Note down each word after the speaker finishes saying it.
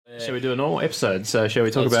Shall we do a normal episode? So shall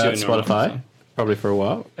we talk Let's about do a normal Spotify? episode. Probably for a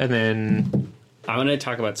while. And then I want to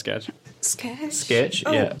talk about Sketch. Sketch.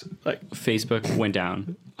 Oh. Yeah. Like, Facebook went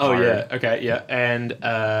down. oh, hard. yeah. Okay, yeah. And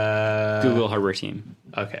Google hardware team.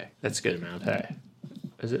 Okay, that's a good amount. Hey.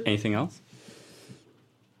 Is it? Anything else?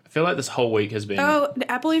 I feel like this whole week has been... Oh, the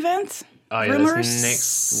Apple event? Oh, yeah, rumors? that's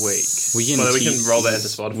next week. We can Well, we tease- can roll that into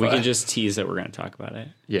Spotify. We can just tease that we're going to talk about it.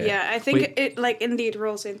 Yeah. Yeah, I think Wait. it like indeed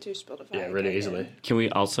rolls into Spotify. Yeah, really but, easily. Can we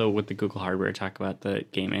also, with the Google hardware, talk about the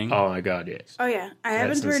gaming? Oh, my God, yes. Oh yeah, I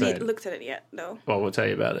That's haven't really insane. looked at it yet though. Well, we'll tell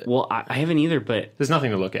you about it. Well, I haven't either, but There's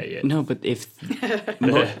nothing to look at yet. no, but if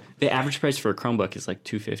the average price for a Chromebook is like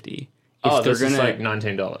 $250. If Oh, they're this is gonna- like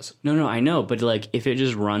 $19. No, I know, but like if it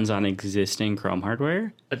just runs on existing Chrome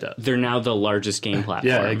hardware, It does. they're now the largest game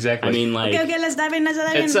platform. exactly. I mean, like, Okay, let's dive in.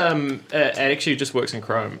 It's it actually just works in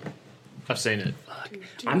Chrome. I've seen it.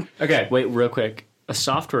 okay, wait, real quick. A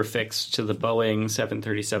software fix to the Boeing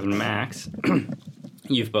 737 Max.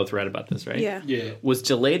 You've both read about this, right? Yeah. Yeah. Was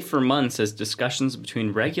delayed for months as discussions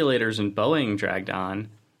between regulators and Boeing dragged on,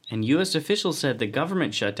 and U.S. officials said the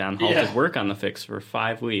government shutdown halted Yeah. work on the fix for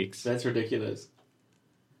 5 weeks. That's ridiculous.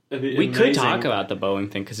 We could talk about the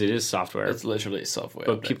Boeing thing because it is software, It's literally software.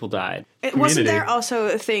 but people died. It wasn't community. there also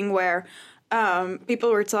a thing where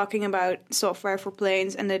people were talking about software for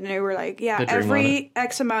planes, and then they were like, The yeah, Dreamliner. every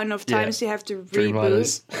X amount of Yeah. times you have to reboot,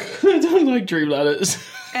 Dreamliners. I don't like Dreamliners.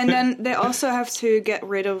 and then they also have to get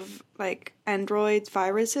rid of like Android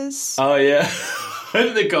viruses. Oh, yeah.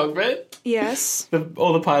 In the cockpit. Yes.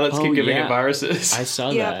 All the pilots Oh, keep giving yeah. it viruses. I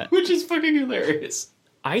saw Yeah. that. Which is fucking hilarious.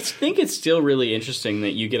 I think it's still really interesting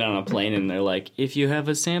that you get on a plane and they're like, if you have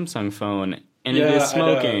a Samsung phone and it Yeah, is I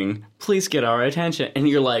know. smoking, please get our attention. And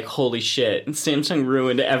you're like, holy shit, Samsung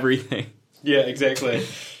ruined everything. Yeah, exactly.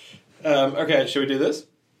 Okay, should we do this?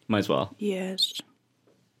 Might as well. Yes.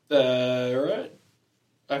 Right.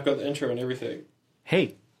 I've got the intro and everything.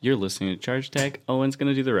 Hey, you're listening to Charge Tech. Owen's going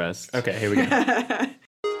to do the rest. Okay, here we go.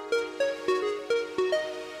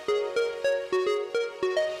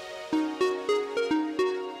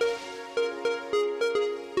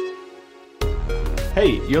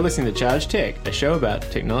 Hey, you're listening to Charge Tech, a show about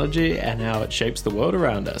technology and how it shapes the world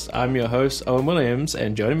around us. I'm your host, Owen Williams,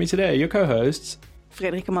 and joining me today are your co-hosts.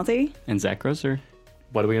 Frederik Matti, And Zach Grosser.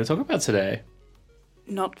 What are we going to talk about today?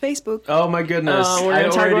 not Facebook. Oh my goodness. we're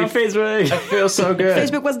going to talk about I Facebook. feel so good.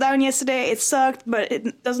 Facebook was down yesterday. It sucked, but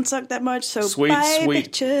it doesn't suck that much. So Sweet, buy sweet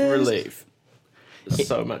pictures. relief.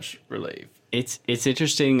 So much relief. It's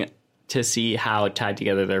interesting to see how tied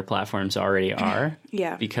together their platforms already are.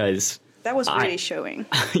 Yeah. Because That was really showing.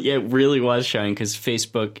 yeah, it really was showing because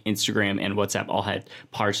Facebook, Instagram, and WhatsApp all had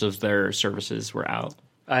parts of their services were out.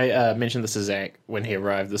 I mentioned this to Zach when he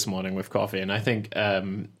arrived this morning with coffee, and I think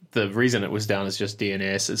the reason it was down is just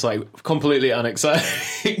DNS. It's like completely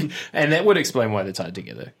unexciting, and that would explain why they're tied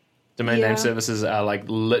together. Domain Yeah. name services are like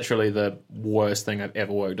literally the worst thing I've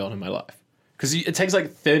ever worked on in my life because it takes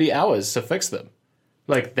like 30 hours to fix them.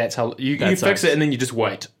 Like that's how you That fix sucks. it and then you just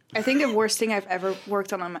wait. I think the worst thing I've ever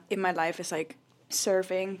worked on in my life is like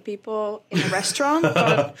serving people in a restaurant.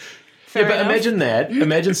 But fair Yeah, but enough. imagine that.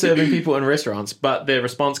 Imagine serving people in restaurants, but their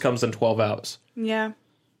response comes in 12 hours. Yeah.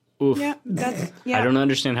 Oof. Yeah. That's, yeah. I don't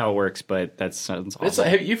understand how it works, but that sounds awful. It's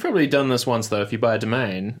like, you've probably done this once though. If you buy a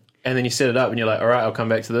domain and then you set it up and you're like, all right, I'll come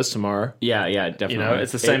back to this tomorrow. Yeah, definitely. You know,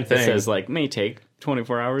 it's the same thing. It says like may take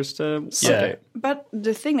 24 hours to Yeah. But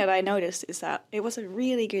the thing that I noticed is that it was a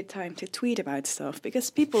really good time to tweet about stuff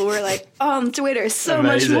because people were like on Twitter so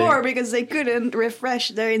Amazing. much more because they couldn't refresh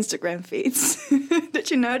their Instagram feeds.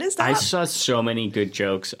 Did you notice that? I saw so many good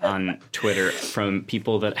jokes on Twitter from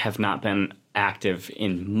people that have not been active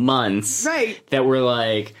in months. Right. That were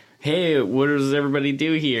like, hey, what does everybody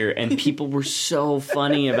do here? And people were so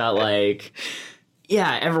funny about like,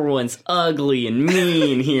 yeah, everyone's ugly and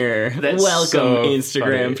mean here. That's Welcome, so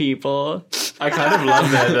Instagram funny. people. I kind of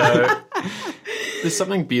love that though. There's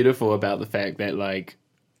something beautiful about the fact that like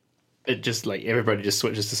it just like everybody just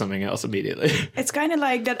switches to something else immediately. It's kind of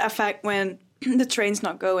like that effect when the train's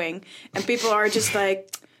not going and people are just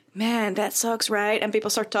like, man, that sucks, right? And people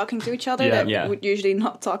start talking to each other Yeah. that Yeah. would usually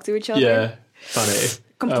not talk to each other. Yeah, funny.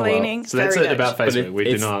 Complaining. Oh, well. So that's Very it about Dutch. Facebook. We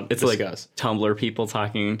do not it's discuss. like Tumblr people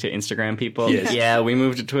talking to Instagram people. Yes. Yeah, we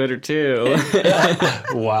moved to Twitter too.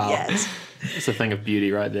 Wow, Yes. it's a thing of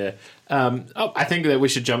beauty right there. I think that we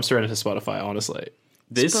should jump straight into Spotify. Honestly,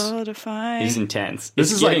 This Spotify. is intense. this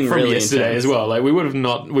It's is like getting from really yesterday intense. as well. Like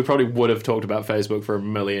we probably would have talked about Facebook for a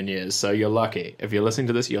million years. So you're lucky if you're listening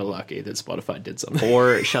to this. You're lucky that Spotify did something.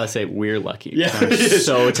 Or shall I say, we're lucky. Yeah. I'm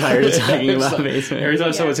so tired of talking about So, Facebook. every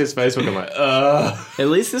time someone says Facebook, I'm like, At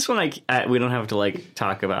least this one, we don't have to like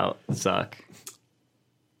talk about suck.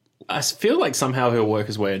 I feel like somehow he'll work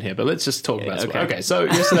his way in here, but let's just talk about Spotify. okay. Okay, so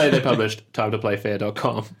yesterday they published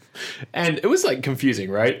timetoplayfair.com, and it was like confusing,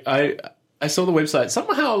 right? I saw the website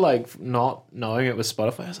somehow, like not knowing it was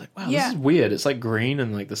Spotify. I was like, wow, Yeah. this is weird. It's like green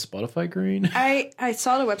and like the Spotify green. I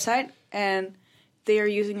saw the website and they are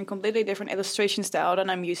using a completely different illustration style than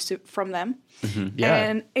I'm used to from them. Yeah.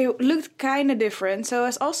 And it looked kind of different. So I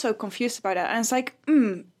was also confused about that. And it's like,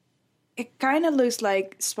 it kind of looks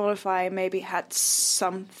like Spotify maybe had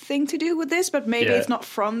something to do with this, but maybe Yeah. it's not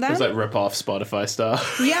from them. It's like rip off Spotify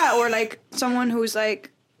stuff. Yeah, or like someone who's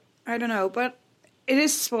like, I don't know, but it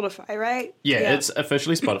is Spotify, right? Yeah, it's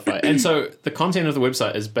officially Spotify. And so the content of the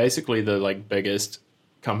website is basically the like biggest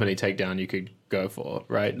company takedown you could go for,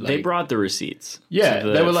 right? Like, They brought the receipts. Yeah, to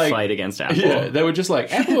the they were like- fight against Apple. yeah, they were just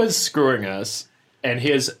like, Apple is screwing us, and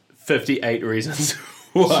here's 58 reasons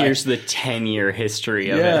why. Here's the 10-year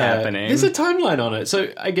history of it happening. There's a timeline on it.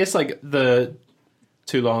 So I guess like the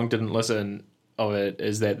too long didn't listen of it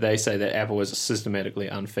is that they say that Apple was systematically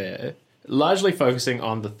unfair, largely focusing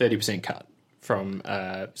on the 30% cut from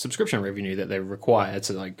subscription revenue that they require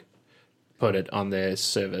to like put it on their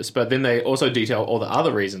service. But then they also detail all the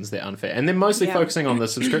other reasons they're unfair. And they're mostly Yeah. focusing on the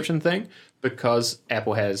subscription thing because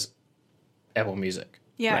Apple has Apple Music.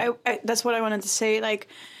 Yeah, that's what I wanted to say. Like,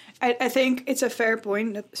 I think it's a fair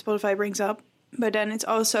point that Spotify brings up, but then it's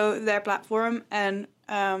also their platform, and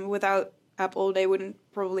without Apple, they wouldn't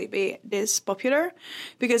probably be this popular.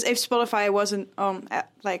 Because if Spotify wasn't on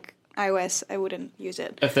like iOS, I wouldn't use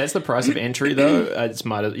it. If that's the price of entry, though,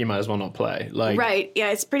 you might as well not play. Like, Right?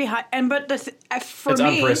 Yeah, it's pretty high. And but for it's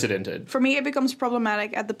me, unprecedented. for me, it becomes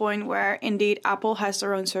problematic at the point where indeed Apple has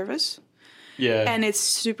their own service. Yeah, And it's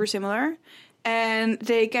super similar, and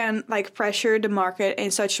they can like pressure the market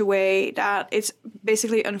in such a way that it's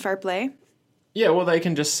basically unfair play. yeah. Well, they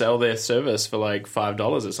can just sell their service for like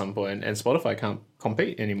 $5 at some point, and Spotify can't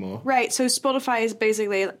compete anymore. Right, so Spotify is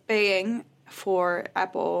basically paying for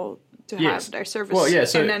Apple to Yes. have their service, Well, yeah,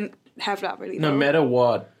 so and then have that really No low. matter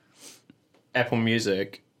what Apple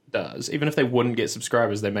Music does, even if they wouldn't get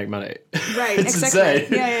subscribers, they make money. Right, It's exactly.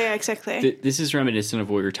 insane. Yeah, exactly. This is reminiscent of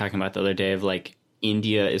what we were talking about the other day of like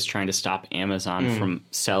India is trying to stop Amazon from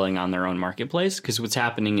selling on their own marketplace, because what's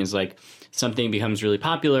happening is like something becomes really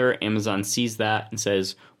popular, Amazon sees that and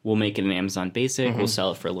says, we'll make it an Amazon Basic, we'll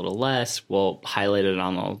sell it for a little less, we'll highlight it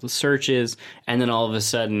on all the searches, and then all of a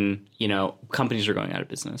sudden, you know, companies are going out of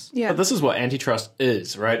business. Yeah, But this is what antitrust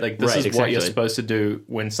is, right? Like, this Right, is what you're exactly. supposed to do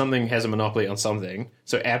when something has a monopoly on something.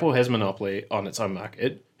 So Apple has monopoly on its own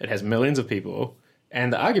market. It has millions of people.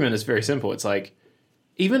 And the argument is very simple. It's like,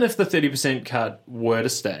 even if the 30% cut were to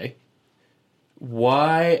stay,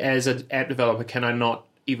 why, as an app developer, can I not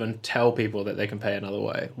even tell people that they can pay another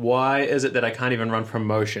way? Why is it that I can't even run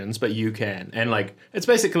promotions, but you can? And like, it's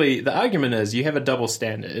basically, the argument is you have a double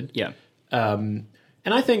standard. Yeah.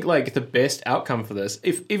 And I think like the best outcome for this,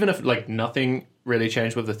 even if like nothing really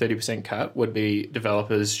changed with the 30% cut, would be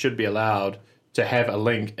developers should be allowed to have a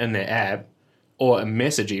link in their app or a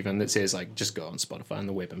message even that says like, just go on Spotify on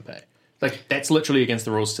the web and pay. Like, that's literally against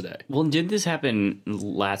the rules today. Well, did this happen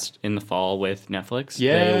last in the fall with Netflix?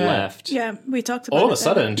 Yeah. They left. yeah, we talked about All of it a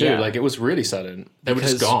sudden, too. Yeah. Like, it was really sudden. They were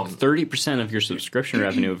just Because gone. 30% of your subscription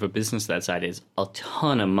revenue of a business that side is a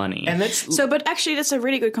ton of money. And that's... So, but actually, that's a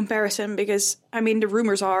really good comparison because, I mean, the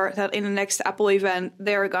rumors are that in the next Apple event,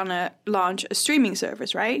 they're gonna launch a streaming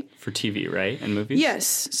service, right? for TV, right? And movies?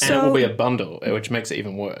 Yes. and So it will be a bundle, which makes it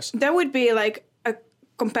even worse. that would be like a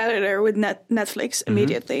competitor with Netflix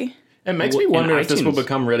immediately. It makes me wonder and if this will iTunes.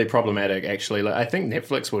 become really problematic, actually. Like, I think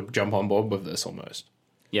Netflix would jump on board with this almost.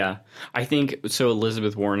 Yeah. I think so.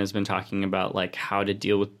 Elizabeth Warren has been talking about like how to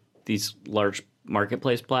deal with these large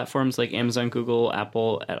marketplace platforms like Amazon, Google,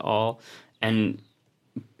 Apple at all. And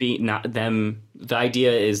be not them. The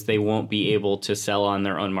idea is they won't be able to sell on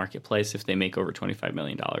their own marketplace if they make over $25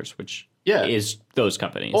 million, which Yeah. is those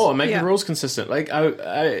companies. Or make Yeah. the rules consistent. Like,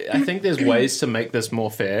 I think there's ways to make this more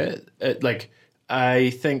fair. I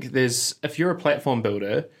think there's, if you're a platform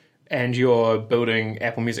builder and you're building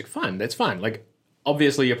Apple Music, fine, that's fine. Like,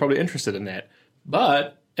 obviously you're probably interested in that.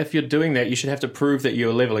 But if you're doing that, you should have to prove that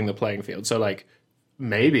you're leveling the playing field. So, like,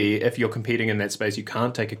 maybe if you're competing in that space, you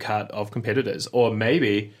can't take a cut of competitors. Or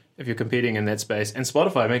maybe if you're competing in that space, and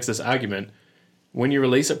Spotify makes this argument, when you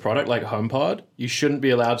release a product like HomePod, you shouldn't be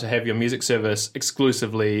allowed to have your music service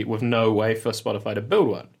exclusively with no way for Spotify to build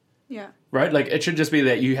one. Yeah. Right? Like, it should just be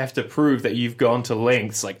that you have to prove that you've gone to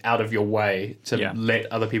lengths, like, out of your way to Yeah. let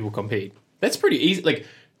other people compete. That's pretty easy. Like,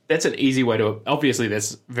 that's an easy way to... Obviously,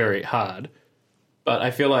 that's very hard. But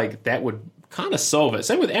I feel like that would kind of solve it.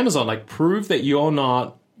 Same with Amazon. Like, prove that you're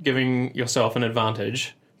not giving yourself an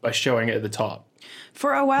advantage by showing it at the top.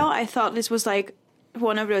 For a while, I thought this was like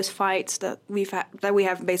one of those fights that we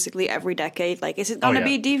have basically every decade. Like, is it gonna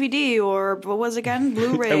be DVD or what was it again,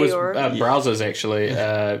 Blu-ray? It was or browsers actually.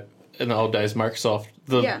 In the old days, Microsoft.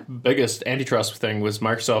 The biggest antitrust thing was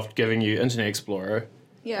Microsoft giving you Internet Explorer.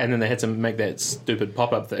 Yeah. And then they had to make that stupid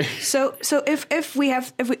pop-up thing. So if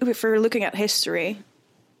we're looking at history,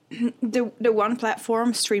 the one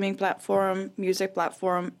platform, streaming platform, music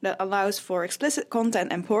platform that allows for explicit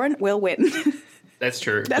content and porn will win. That's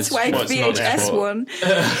true. That's why VHS won.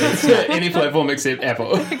 Any platform except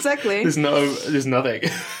Apple. Exactly. There's nothing.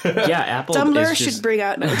 Yeah, Apple. Tumblr is just, should bring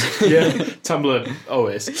out notes. Yeah, Tumblr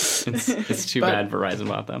OS. It's too bad Verizon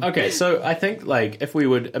bought them. Okay, so I think like if we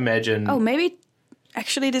would imagine. Oh, maybe.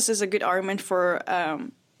 Actually, this is a good argument for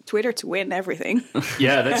Twitter to win everything.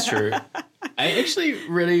 Yeah, that's true. I actually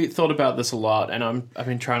really thought about this a lot, and I've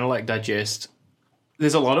been trying to like digest.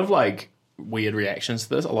 There's a lot of like weird reactions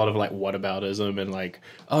to this, a lot of like whataboutism and like,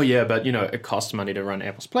 oh yeah, but you know, it costs money to run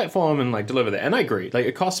Apple's platform and like deliver that. And I agree, like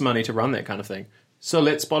it costs money to run that kind of thing. So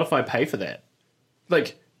let Spotify pay for that.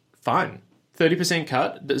 Like, fine. 30%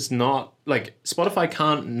 cut does not, like, Spotify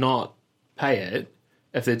can't not pay it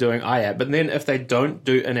if they're doing iApp, but then if they don't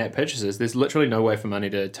do in-app purchases, there's literally no way for money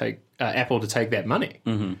to take Apple to take that money.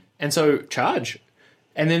 Mm-hmm. And so charge.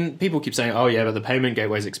 And then people keep saying, oh yeah, but the payment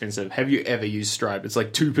gateway is expensive. Have you ever used Stripe? It's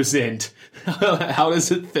like 2%. How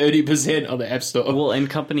is it 30% on the App Store? Well, and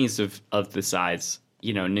companies of the size,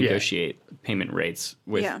 you know, negotiate payment rates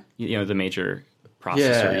with, you know, the major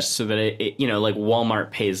processors so that it, you know, like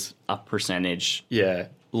Walmart pays a percentage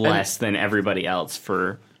less than everybody else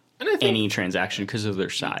for any transaction because of their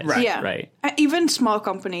size. Right. Yeah. Right. Even small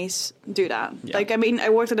companies do that. Yeah. Like, I mean, I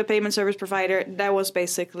worked at a payment service provider. That was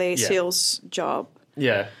basically a sales job.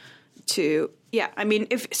 Yeah. I mean,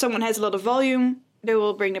 if someone has a lot of volume, they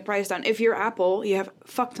will bring the price down. If you're Apple, you have a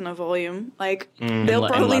fuck ton of volume. Like, they'll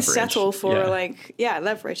probably settle for,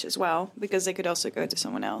 leverage as well, because they could also go to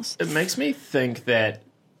someone else. It makes me think that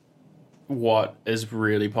what is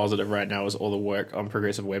really positive right now is all the work on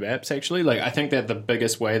progressive web apps, actually. Like, I think that the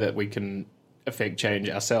biggest way that we can affect change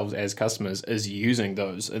ourselves as customers is using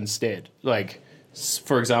those instead. Like,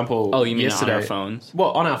 for example... Oh, you mean yesterday, on our phones?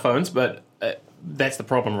 Well, on our phones, but that's the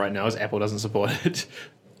problem right now is Apple doesn't support it.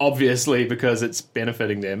 Obviously, because it's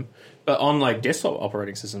benefiting them. But on, like, desktop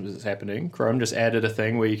operating systems, it's happening. Chrome just added a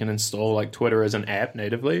thing where you can install, like, Twitter as an app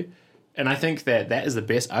natively. And I think that that is the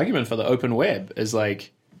best argument for the open web, is,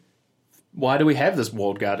 like, why do we have this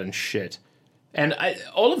walled garden shit? And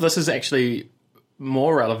all of this is actually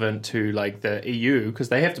more relevant to, like, the EU, because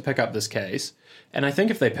they have to pick up this case. And I think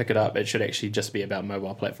if they pick it up, it should actually just be about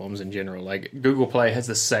mobile platforms in general. Like, Google Play has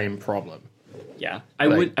the same problem. Yeah, I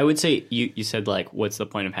would say you said, like, what's the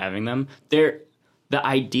point of having them? The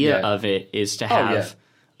idea of it is to have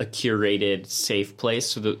a curated, safe place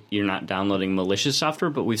so that you're not downloading malicious software.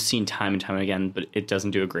 But we've seen time and time again, but it doesn't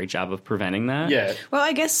do a great job of preventing that. Yeah. Well,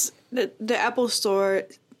 I guess the Apple Store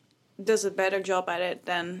does a better job at it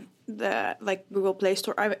than the Google Play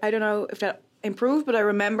Store. I don't know if that improved, but I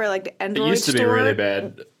remember like the Android store. It used to be really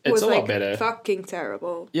bad. It's a lot better. Fucking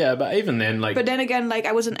terrible. Yeah, but even then, like. But then again, like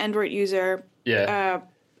I was an Android user.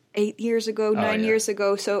 8 years ago, 9 years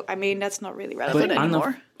ago. So I mean, that's not really relevant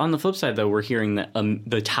anymore. On the flip side, though, we're hearing that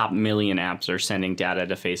the top million apps are sending data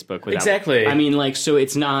to Facebook. Without, exactly. I mean, like, so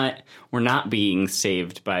it's not. We're not being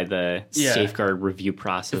saved by the safeguard review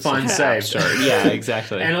process. Define saved. Yeah,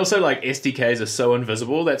 exactly. And also, like, SDKs are so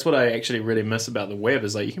invisible. That's what I actually really miss about the web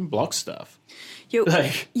is, like, you can block stuff. You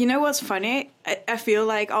know what's funny? I feel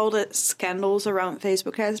like all the scandals around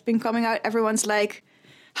Facebook has been coming out. Everyone's like,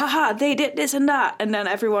 haha, they did this and that. And then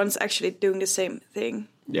everyone's actually doing the same thing.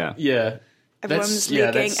 Yeah. Yeah. Everyone's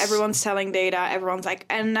leaking, everyone's selling data, everyone's like,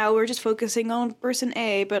 and now we're just focusing on person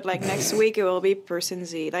A, but like next week it will be person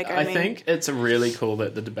Z. Like, I mean, think it's really cool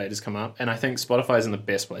that the debate has come up, and I think Spotify's in the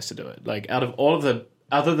best place to do it. Like, out of all of the,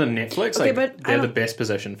 other than Netflix, okay, like, they're the best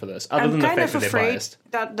position for this. Other I'm than the kind fact of that they're biased.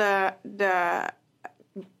 that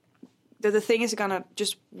the thing is gonna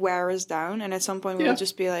just wear us down, and at some point we'll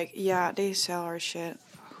just be like, yeah, they sell our shit.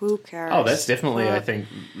 Who cares? Oh, that's definitely, I think,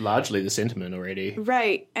 largely the sentiment already.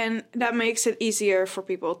 Right, and that makes it easier for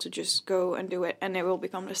people to just go and do it, and it will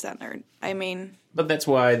become the standard. I mean... But that's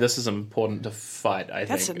why this is important to fight, I think.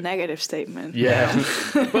 That's a negative statement. Yeah.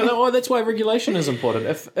 But that's why regulation is important.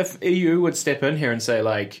 If EU would step in here and say,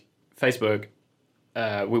 like, Facebook...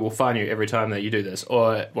 we will fine you every time that you do this.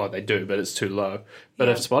 Or, well, they do, but it's too low. But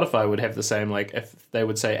if Spotify would have the same, like, if they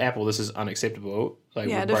would say, Apple, this is unacceptable, like,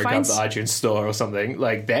 we break up the iTunes store or something,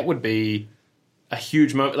 like, that would be a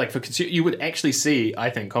huge moment. Like, for you would actually see, I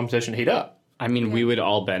think, competition heat up. I mean, we would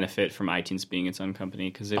all benefit from iTunes being its own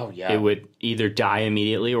company because yeah. it would either die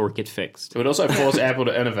immediately or get fixed. It would also force Apple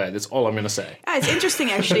to innovate. That's all I'm going to say. Yeah, it's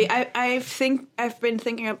interesting actually. I've been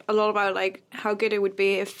thinking a lot about like how good it would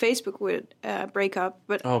be if Facebook would break up,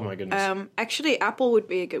 but Oh my goodness. actually Apple would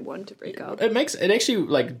be a good one to break up. It actually,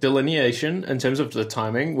 like, delineation in terms of the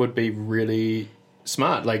timing would be really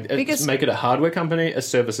smart. Like, Because- make it a hardware company, a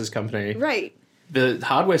services company. Right. The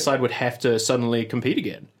hardware side would have to suddenly compete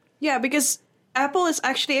again. Yeah, because Apple is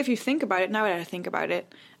actually, if you think about it, now that I think about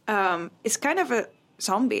it, it's kind of a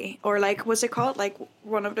zombie, or like, what's it called? Like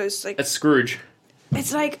one of those, like, It's Scrooge.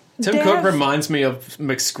 it's like Tim they Cook have- reminds me of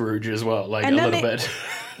McScrooge as well, like And a then little bit.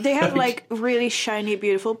 They have like really shiny,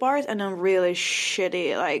 beautiful parts, and then really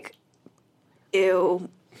shitty, like, ew,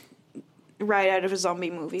 right out of a zombie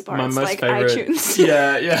movie parts, My most like favorite. iTunes.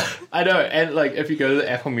 Yeah, I know. And like, if you go to the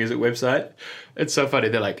Apple Music website, it's so funny.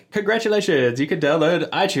 They're like, "Congratulations, you can download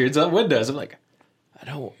iTunes on Windows." I'm like, I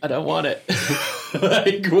don't want it.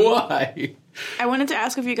 Like, why? I wanted to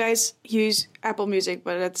ask if you guys use Apple Music,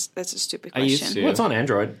 but that's a stupid I question. used to. What's on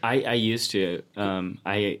Android? I used to.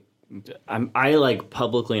 I like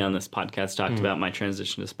publicly on this podcast talked about my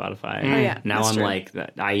transition to Spotify. Oh, yeah, Now that's I'm true. like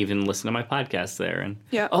that. I even listen to my podcast there. And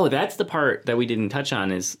Yeah. oh, that's the part that we didn't touch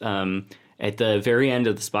on is at the very end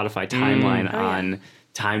of the Spotify timeline on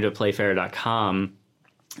timetoplayfair.com.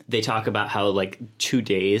 They talk about how like 2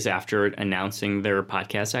 days after announcing their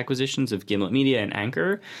podcast acquisitions of Gimlet Media and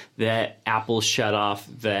Anchor, that Apple shut off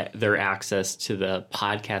their access to the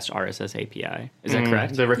podcast RSS API. Is that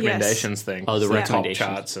correct? The recommendations thing. Oh, the Top recommendations.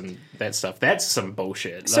 charts and that stuff. That's some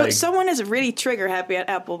bullshit. So like, someone is really trigger happy at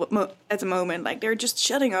Apple at the moment. Like they're just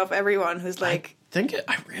shutting off everyone who's like,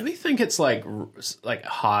 I really think it's like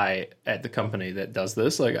high at the company that does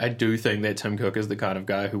this. Like, I do think that Tim Cook is the kind of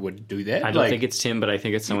guy who would do that. I don't think it's Tim, but I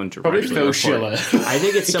think it's someone probably directly. Phil Schiller. I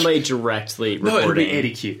think it's somebody directly No, it would reporting. be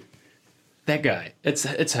Eddie Q. That guy. It's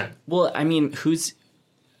him. Well, I mean, who's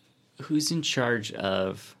in charge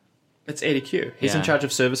of? It's Eddie Q. He's in Yeah. charge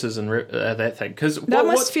of services and that thing. Because that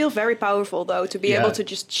must feel very powerful though to be Yeah. able to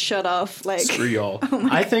just shut off like. Screw y'all. Oh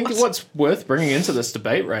I think what's worth bringing into this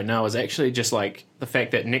debate right now is actually just like the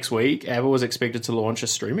fact that next week Apple was expected to launch a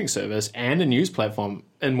streaming service and a news platform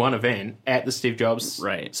in one event at the Steve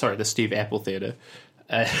Apple Theater.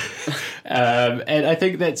 And I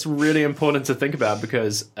think that's really important to think about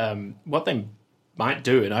because what they might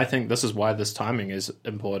do, and I think this is why this timing is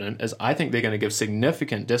important, is I think they're going to give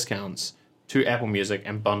significant discounts to Apple Music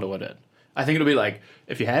and bundle it in. I think it'll be like,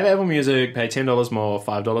 if you have Apple Music, pay $10 more,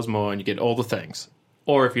 $5 more, and you get all the things.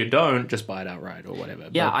 Or if you don't, just buy it outright or whatever.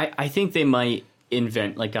 Yeah, But I think they might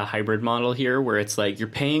invent like a hybrid model here where it's like you're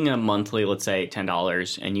paying a monthly, let's say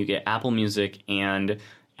 $10, and you get Apple Music and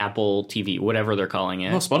Apple TV, whatever they're calling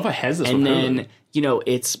it. well, Spotify has this And with then, Hulu.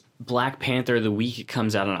 it's Black Panther the week it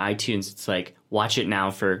comes out on iTunes. It's like, watch it now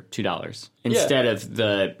for $2 instead of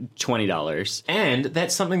the $20. And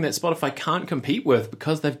that's something that Spotify can't compete with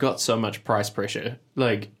because they've got so much price pressure.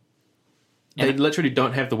 Like, they literally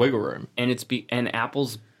don't have the wiggle room. And and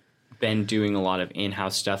Apple's been doing a lot of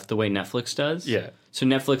in-house stuff the way Netflix does. Yeah. So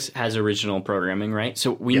Netflix has original programming, right?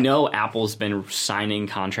 So we know Apple's been signing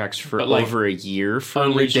contracts for But, like, over a year for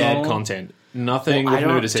Only original dad content. Nothing I with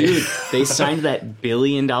don't, nudity. dude. They signed that $1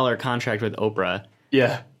 billion contract with Oprah.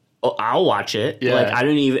 Yeah, Oh, I'll watch it. Yeah. Like I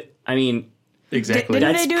don't even. I mean, exactly.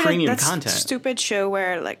 Didn't That's they do premium that content. stupid show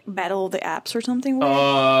where like Battle of the Apps or something?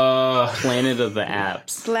 Planet of the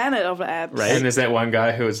Apps. Planet of the Apps. Right. And there's that one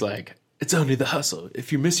guy who was like, "It's only the hustle.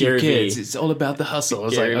 If you miss Gary your kids, Vee. it's all about the hustle."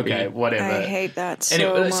 It's Gary like, okay, Vee. whatever. I hate that so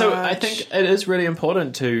Anyway, much. so I think it is really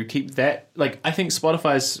important to keep that. Like, I think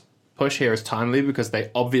Spotify's push here is timely because they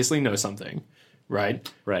obviously know something, right?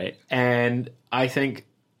 Right. And I think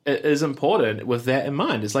it is important with that in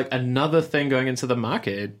mind. It's like another thing going into the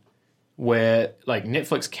market where like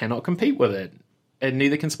Netflix cannot compete with it, and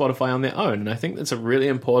neither can Spotify on their own. And I think that's a really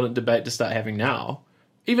important debate to start having now.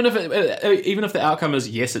 Even if the outcome is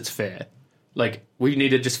yes, it's fair. Like, we need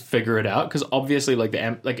to just figure it out because obviously,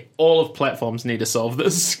 like all of platforms need to solve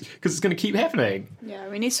this because it's going to keep happening. Yeah,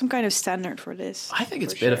 we need some kind of standard for this. I think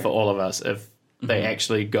it's better for all of us if they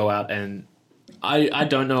actually go out and. I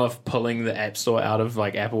don't know if pulling the App Store out of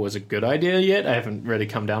like Apple was a good idea yet. I haven't really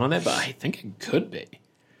come down on that, but I think it could be.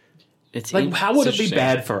 It's Like, how would it be interesting.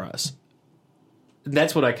 bad for us?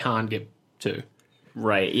 That's what I can't get to.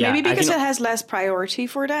 Right. Yeah. Maybe I because can- it has less priority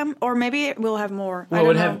for them, or maybe it will have more. I Well, it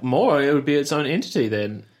would don't know. have more. It would be its own entity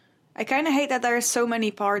then. I kind of hate that there are so many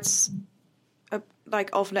parts, like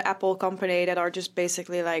of the Apple company that are just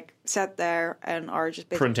basically like sat there and are just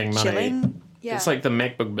basically Printing money. chilling. Yeah. It's like the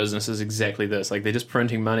MacBook business is exactly this. Like they're just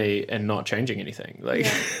printing money and not changing anything. Like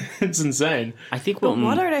it's insane. I think But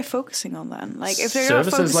what are they focusing on then? Like if they're not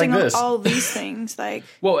Services focusing like on this. all these things, like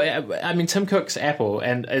Well, I mean, Tim Cook's Apple,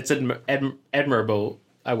 and it's admirable,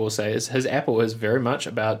 I will say, is his Apple is very much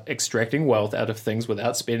about extracting wealth out of things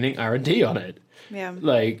without spending R&D on it. yeah.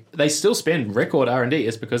 Like they still spend record R&D.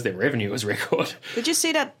 It's because their revenue is record. Did you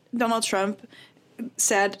see that Donald Trump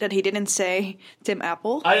said that he didn't say Tim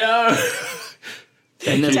Apple? I know.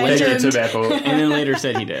 And then Thank you, Tangent. Tim Apple. and then later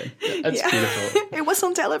said he did. That's beautiful. It was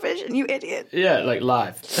on television, you idiot. Yeah, like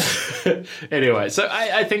live. Anyway, so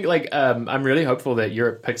I think like I'm really hopeful that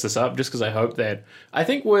Europe picks this up, just because I hope that I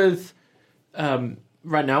think with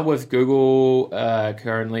right now with Google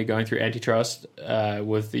currently going through antitrust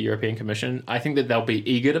with the European Commission, I think that they'll be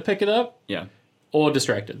eager to pick it up Yeah. or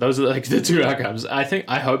distracted. Those are like the two outcomes. I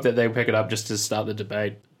hope that they pick it up just to start the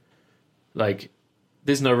debate. Like,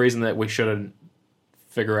 there's no reason that we shouldn't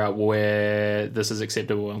figure out where this is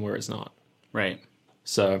acceptable and where it's not. Right.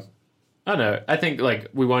 So, I don't know. I think, like,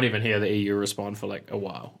 we won't even hear the EU respond for, like, a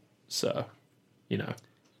while. So, you know.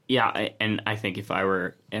 Yeah, and I think if I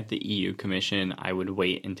were at the EU Commission, I would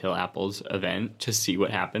wait until Apple's event to see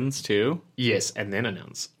what happens too. Yes, and then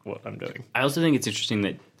announce what I'm doing. I also think it's interesting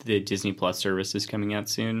that the Disney Plus service is coming out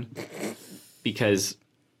soon because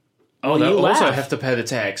Oh, you they'll also laugh. have to pay the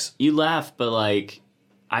tax. You laugh, but like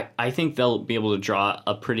I think they'll be able to draw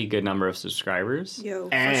a pretty good number of subscribers. Yo,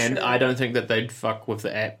 for And sure. I don't think that they'd fuck with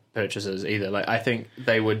the app purchases either. Like, I think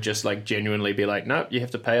they would just, like, genuinely be like, nope, you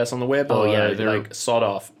have to pay us on the web. Oh, or, yeah, they're- like, sod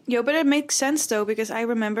off. Yo, but it makes sense though, because I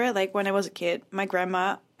remember like when I was a kid, my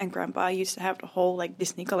grandma and grandpa used to have the whole like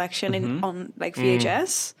Disney collection in on like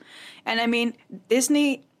VHS. And I mean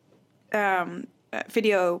Disney videotapes,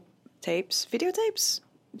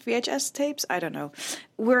 VHS tapes, I don't know,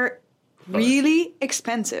 were really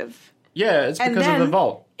expensive. Yeah, it's And because of then the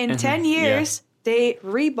vault. in 10 years, they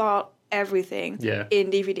rebought everything Yeah. in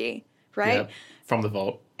DVD, right? Yeah, from the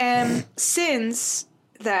vault. And since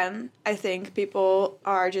then, I think people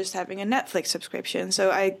are just having a Netflix subscription.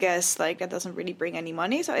 So I guess like that doesn't really bring any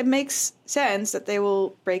money. So it makes sense that they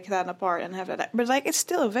will break that apart and have that. But like it's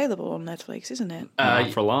still available on Netflix, isn't it?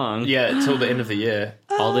 Not for long. Yeah, until the end of the year.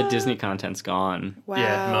 All the Disney content's gone. Wow.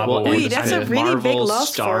 Yeah, Marvel Well, Ooh, Ooh, and that's a Disney. really Marvel, big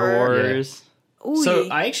loss Star for. Wars. Ooh, So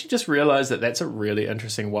I actually just realized that that's a really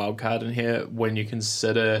interesting wild card in here when you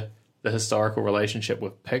consider the historical relationship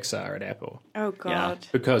with Pixar and Apple. oh god.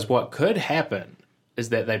 Because what could happen is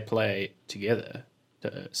that they play together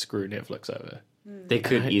to screw Netflix over. They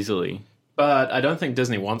could easily. But I don't think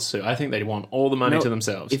Disney wants to. I think they want all the money No, to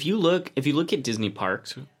themselves. If you look at Disney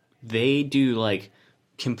parks, they do like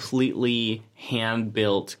completely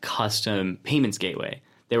hand-built custom payments gateway.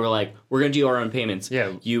 They were like, we're going to do our own payments.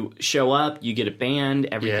 Yeah. You show up, you get a band,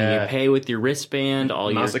 everything Yeah. you pay with your wristband, all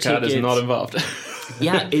your tickets. MasterCard is not involved.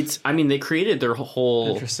 Yeah, they created their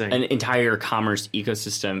whole Interesting. an entire commerce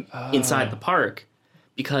ecosystem inside the park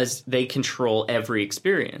because they control every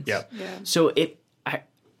experience. Yep. Yeah. So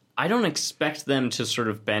I don't expect them to sort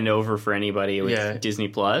of bend over for anybody with Yeah. Disney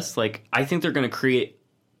Plus. Like I think they're going to create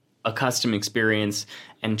a custom experience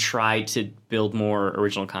and try to build more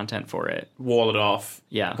original content for it. Wall it off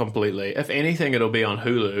Yeah. completely. If anything, it'll be on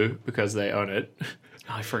Hulu because they own it.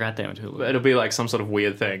 Oh, I forgot they went to Hulu. It'll be like some sort of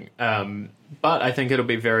weird thing. But I think it'll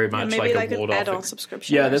be very much maybe like a an walled off. add-on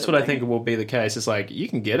subscription. Yeah, or that's what I something. think will be the case. It's like you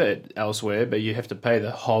can get it elsewhere, but you have to pay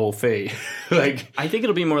the whole fee. Like, I think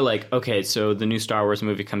it'll be more like, okay, so the new Star Wars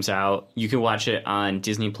movie comes out. You can watch it on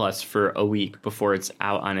Disney Plus for a week before it's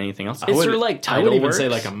out on anything else. It's sort of like I would Tidal even say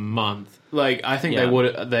works. like a month. Like I think Yeah.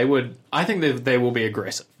 they would. I think that they will be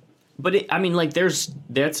aggressive. But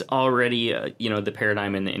that's already the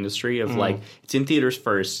paradigm in the industry of like it's in theaters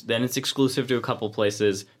first, then it's exclusive to a couple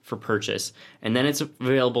places for purchase, and then it's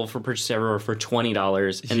available for purchase everywhere for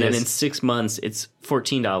 $20, and then Yes. in 6 months it's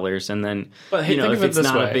 $14, and then But hey, think if of it it's this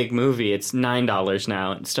not way. a big movie, it's $9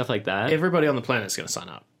 now and stuff like that. Everybody on the planet is going to sign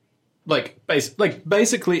up. Like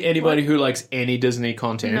basically anybody who likes any Disney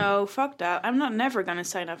content. No, fuck that. I'm not never gonna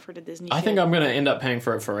sign up for the Disney. I think shit. I'm going to end up paying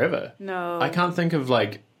for it forever. No. I can't think of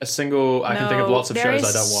like a single. I can think of lots of there shows is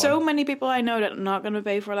I don't want. so many people I know that are not going to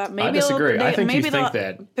pay for that. Maybe disagree. I think you maybe think they'll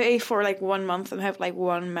that. pay for like 1 month and have like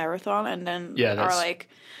one marathon, and then Yeah, are that's like,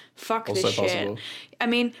 "Fuck also this shit." possible. I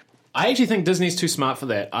mean, I actually think Disney's too smart for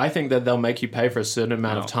that. I think that they'll make you pay for a certain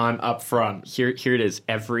amount of time up front. Here it is.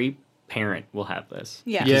 Every parent will have this.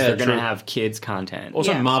 Yeah. 'Cause Yeah, they're going true. to have kids content.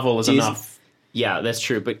 Also, Yeah. Marvel is Disney- enough. Yeah, that's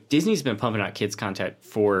true. But Disney's been pumping out kids content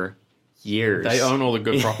for years. They own all the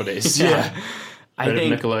good properties. Yeah.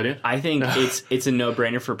 Bit of Nickelodeon. I think it's a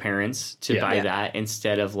no-brainer for parents to Yeah. buy Yeah. that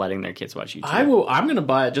instead of letting their kids watch YouTube. I'm going to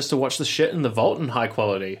buy it just to watch the shit in the vault in high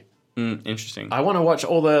quality. Interesting. I want to watch I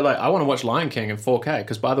want to watch Lion King in 4K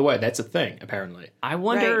because, by the way, that's a thing apparently. I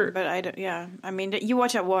wonder. Right, but I don't. Yeah, I mean, you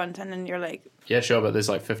watch it once and then you're like, Yeah, sure, but there's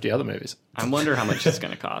like 50 other movies. I wonder how much it's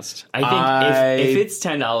going to cost. I think if it's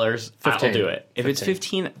 $10, I'll 15. do it. If it's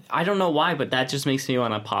 15, I don't know why, but that just makes me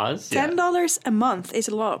want to pause. $10 a month is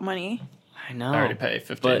a lot of money. I know. I already pay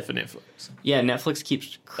 15 But- for Netflix. Yeah, Netflix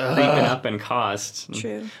keeps creeping up in cost.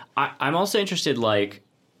 True. I'm also interested, like,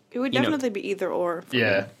 It would You know- definitely be either or. For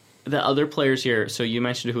Yeah. me. the other players here. So you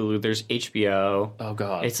mentioned Hulu. There's HBO. Oh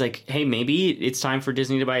god. It's like, hey, maybe it's time for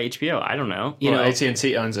Disney to buy HBO. I don't know. You Well, know.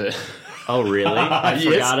 AT&T owns it. Oh, really? I Yes.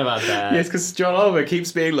 forgot about that. Yes, because John Oliver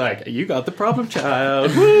keeps being like, "You got the problem,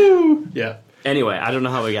 child." Woo! Yeah. Anyway, I don't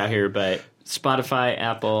know how we got here, but Spotify,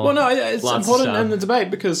 Apple. Well, no, it's lots of important stuff. in the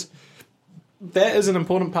debate because that is an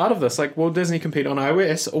important part of this. Like, will Disney compete on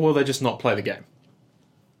iOS or will they just not play the game?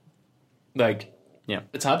 Like, Yeah.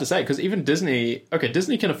 it's hard to say because even Disney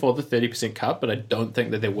can afford the 30% cut, but I don't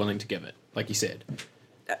think that they're willing to give it, like you said.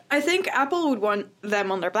 I think Apple would want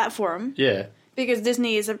them on their platform Yeah. because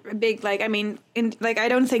Disney is a big, like, I mean, I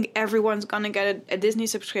don't think everyone's gonna get a Disney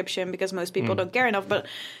subscription because most people don't care enough, but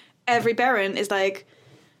every parent is like,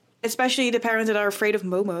 especially the parents that are afraid of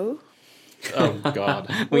Momo. Oh, God.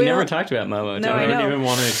 We Well, never talked about Momo. no, did we? I I know. don't even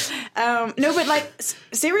want to. No, but like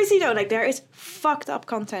seriously though, like there is fucked up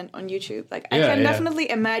content on YouTube. Like I Yeah, can yeah. definitely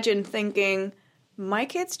imagine thinking, my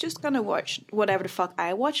kid's just gonna watch whatever the fuck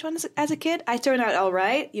I watched as a kid. I turn out all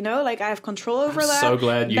right, you know, like I have control over that. so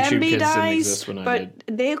glad YouTube Bambi Kids didn't dies, exist when I but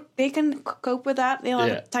they can cope with that. They'll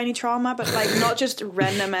Yeah. have tiny trauma, but like not just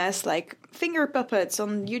random ass like finger puppets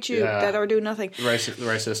on YouTube Yeah. that are doing nothing.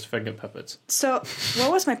 Racist finger puppets. So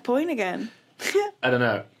what was my point again? I don't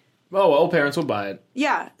know. Oh, well, all parents will buy it.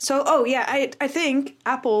 Yeah. So, I think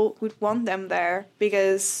Apple would want them there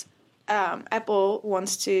because Apple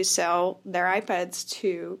wants to sell their iPads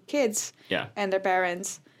to kids Yeah. and their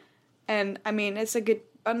parents. And I mean, it's a good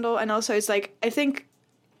bundle. And also, it's like, I think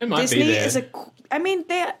It might Disney be there. is I mean,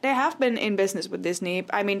 they have been in business with Disney.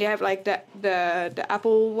 I mean, they have like the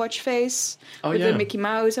Apple Watch face with yeah. the Mickey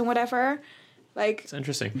Mouse and whatever. Like, It's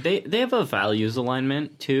interesting. They have a values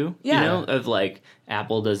alignment too. Yeah. You know, of like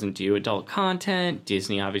Apple doesn't do adult content,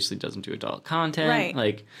 Disney obviously doesn't do adult content. Right.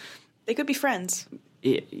 Like they could be friends.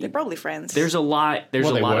 They're probably friends. there's a lot Well,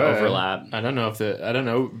 of they were. overlap. I don't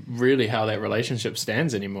know really how that relationship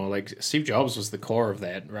stands anymore. Like Steve Jobs was the core of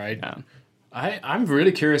that, right? Yeah. I'm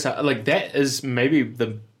really curious how, like, that is maybe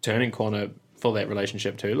the turning corner for that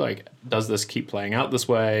relationship too. Like, does this keep playing out this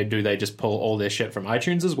way? Do they just pull all their shit from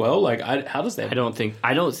iTunes as well? Like, how does that? I don't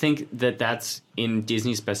think that that's in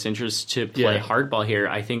Disney's best interest to play Yeah. hardball here.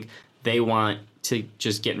 I think they want to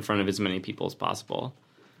just get in front of as many people as possible.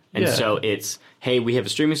 And Yeah. so it's, hey, we have a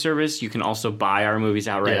streaming service. You can also buy our movies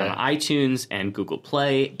outright Yeah. on iTunes and Google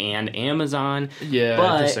Play and Amazon. Yeah,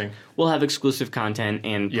 but interesting. we'll have exclusive content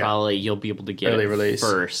and Yeah. probably you'll be able to get Early it release.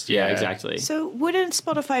 first. Yeah, Yeah. exactly. So wouldn't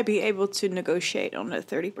Spotify be able to negotiate on the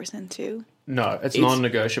 30% too? No, it's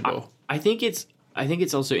non-negotiable. I think it's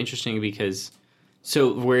also interesting because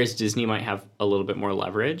so whereas Disney might have a little bit more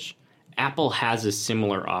leverage, Apple has a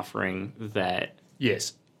similar offering that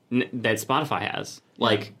Yes. that Spotify has.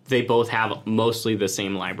 Like they both have mostly the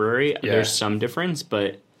same library. Yeah. There's some difference,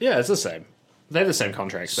 but Yeah, it's the same. They have the same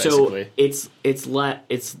contracts, so basically. it's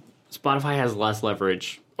Spotify has less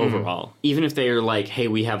leverage overall. Even if they are like, hey,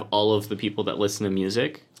 we have all of the people that listen to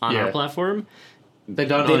music on Yeah. our platform, They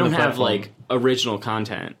don't. they own don't the have platform. like original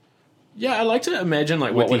content. Yeah, I like to imagine like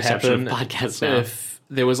With what the would exception happen of podcasts now. if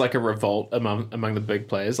there was like a revolt among the big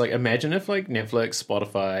players. Like, imagine if like Netflix,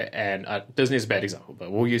 Spotify, and Disney's a bad example,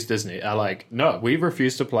 but we'll use Disney. Are like, no, we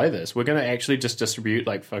refuse to play this. We're going to actually just distribute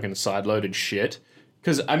like fucking sideloaded shit.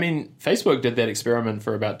 Because I mean, Facebook did that experiment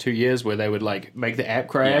for about 2 years where they would like make the app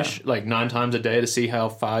crash like 9 times a day to see how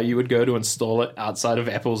far you would go to install it outside of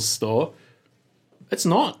Apple's store. It's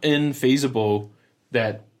not infeasible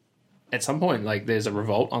that at some point like there's a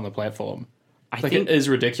revolt on the platform. I Like, think it is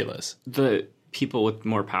ridiculous. the people with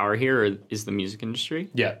more power here is the music industry.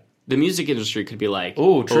 Yeah. The music industry could be like,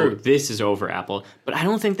 Oh, true. this is over Apple. But I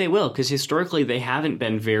don't think they will, because historically they haven't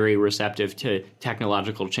been very receptive to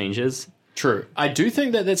technological changes. True. I do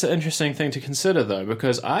think that that's an interesting thing to consider, though,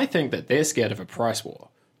 because I think that they're scared of a price war.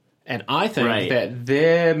 And I think Right. that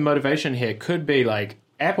their motivation here could be like,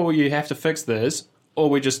 Apple, you have to fix this, or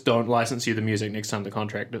we just don't license you the music next time the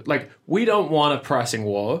contract. Like, we don't want a pricing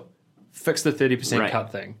war. Fix the 30% Right.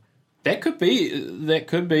 cut thing. That could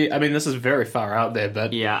be. I mean, this is very far out there,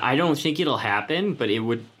 but Yeah, I don't think it'll happen, but it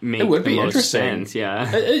would make it would the be most interesting. sense.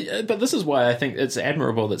 Yeah. But this is why I think it's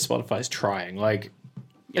admirable that Spotify's trying. Like,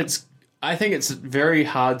 I think it's very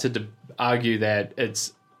hard to argue that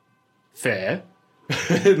it's fair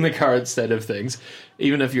in the current state of things,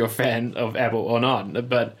 even if you're a fan of Apple or not.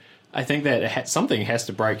 But I think that something has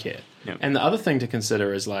to break here. Yep. And the other thing to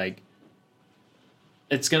consider is like,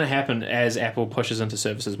 it's going to happen as Apple pushes into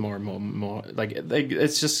services more and more. Like,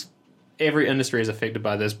 it's just every industry is affected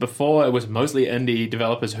by this. Before, it was mostly indie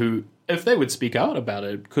developers who, if they would speak out about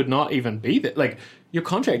it, could not even be there. Like, your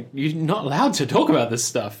contract, you're not allowed to talk about this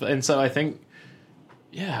stuff. And so I think,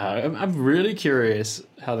 I'm really curious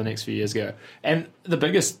how the next few years go. And the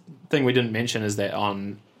biggest thing we didn't mention is that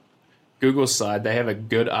on Google's side, they have a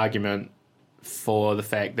good argument for the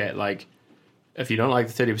fact that, like, if you don't like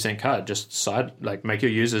the 30% cut, just make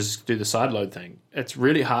your users do the sideload thing. It's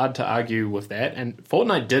really hard to argue with that, and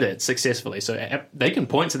Fortnite did it successfully. So they can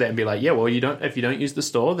point to that and be like, "Yeah, well, if you don't use the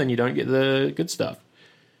store, then you don't get the good stuff."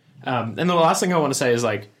 And the last thing I want to say is,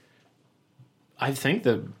 like, I think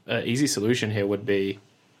the easy solution here would be,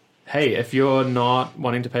 hey, if you're not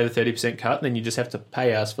wanting to pay the 30% cut, then you just have to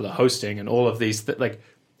pay us for the hosting and all of these.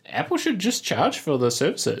 Apple should just charge for the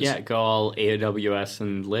services. Yeah, go all AWS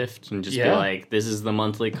and Lyft and just be Yeah. like, this is the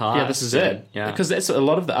monthly cost. Yeah, this is it. Yeah. Because that's a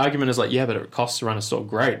lot of the argument is like, yeah, but it costs to run a store.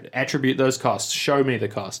 Great. Attribute those costs. Show me the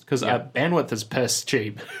cost. Because bandwidth is piss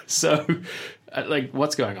cheap. So,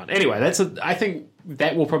 what's going on? Anyway, I think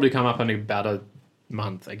that will probably come up in about a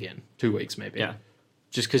month again. 2 weeks, maybe. Yeah.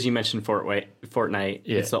 Just because you mentioned Fortnite,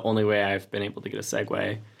 it's the only way I've been able to get a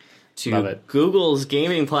segue Love to it. Google's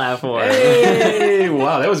gaming platform. Hey,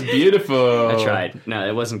 wow, that was beautiful. I tried. No,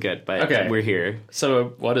 it wasn't good, but Okay. we're here.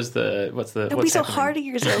 So, what's Don't what's be so happening? hard on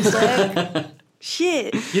yourself, Zach.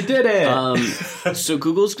 Shit. You did it. So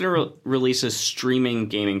Google's going to release a streaming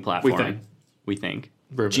gaming platform. We think.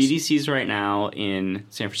 Rumors. GDC's right now in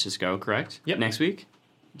San Francisco, correct? Yep. Next week?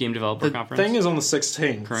 Game Developer The Conference? thing is on the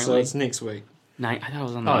 16th, so Currently? it's next week. I thought it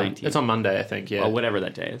was on the Oh, 19th. it's on Monday, I think, yeah. Well, whatever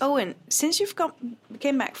that day is. Oh, and since you've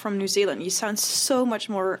came back from New Zealand, you sound so much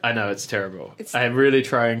more. I know, it's terrible. I'm really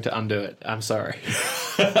trying to undo it. I'm sorry.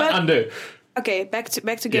 Undo. Okay, back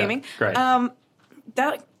to gaming. great.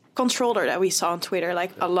 That controller that we saw on Twitter,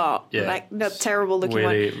 like a lot, Yeah. like that terrible looking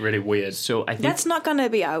one. Really, really weird. So I think That's not gonna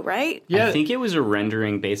be out, right? Yeah. I think it was a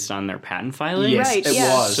rendering based on their patent filing. Yes, Right, it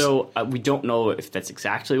yeah. was. So we don't know if that's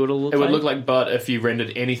exactly what it'll look It like. would look like but if you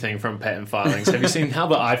rendered anything from patent filings. Have you seen how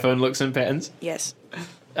the iPhone looks in patents? Yes.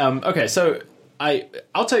 Okay, so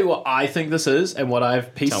I'll tell you what I think this is and what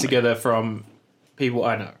I've pieced Tell me. together from people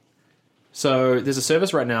I know. So there's a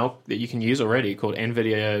service right now that you can use already called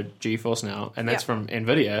NVIDIA GeForce Now, and that's Yeah. from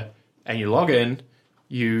NVIDIA. And you log in,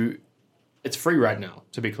 it's free right now,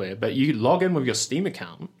 to be clear, but you log in with your Steam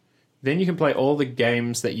account, then you can play all the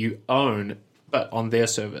games that you own, but on their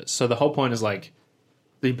servers. So the whole point is like,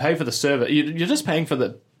 you pay for the server, you're just paying for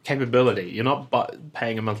the capability. You're not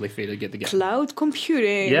paying a monthly fee to get the game. Cloud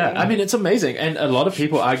computing. Yeah, I mean, it's amazing. And a lot of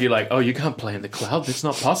people argue like, oh, you can't play in the cloud. That's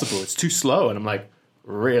not possible. It's too slow. And I'm like,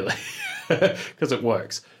 really? Because it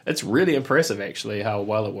works. It's really impressive, actually, how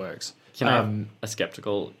well it works. Can I have a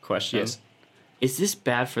skeptical question? Yes. Is this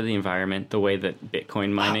bad for the environment, the way that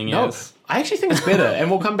Bitcoin mining No, is? I actually think it's better, and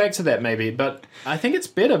we'll come back to that maybe. But I think it's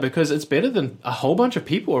better because it's better than a whole bunch of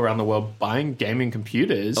people around the world buying gaming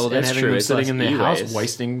computers Oh, and that's having true. them It's sitting less in their e-waste. house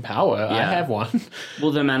wasting power. I Yeah. have one.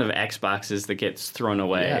 Well, the amount of Xboxes that gets thrown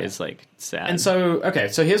away Yeah. is like sad. And so, okay,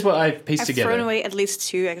 so here's what I've pieced I've together. thrown away at least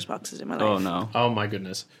 2 Xboxes in my life. oh no. Oh my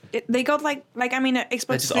goodness. They got like I mean,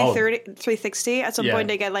 Xbox just old. 360. At some Yeah. point,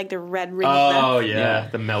 they get like the red ring. of them. Oh yeah, Yeah.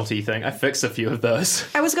 the melty thing. I fixed a few of those.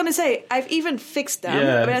 I was gonna say I've even fixed them,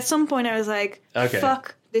 Yeah. but at some point I was like, Okay.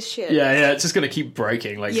 "Fuck this shit." Yeah, it's just gonna keep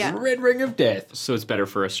breaking, like Yeah. red ring of death. So it's better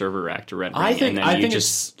for a server rack to red ring, I think- and then I you think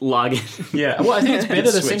just log in. Yeah, well, I think it's better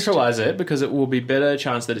to Switched. centralize it because it will be better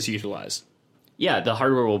chance that it's utilized. Yeah, the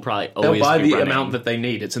hardware will probably They'll always buy be the running. amount that they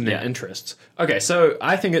need. It's in their Yeah. interests. Okay, so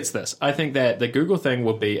I think it's this. I think that the Google thing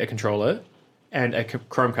will be a controller and a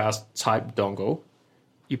Chromecast type dongle.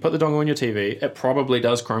 You put the dongle on your TV. It probably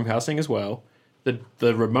does Chromecasting as well.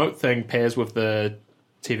 The remote thing pairs with the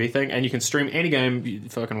TV thing, and you can stream any game you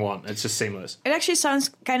fucking want. It's just seamless. It actually sounds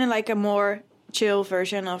kind of like a more chill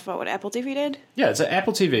version of what Apple TV did. Yeah, it's an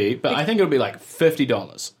Apple TV, but I think it'll be like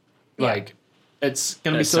 $50. Yeah. Like, it's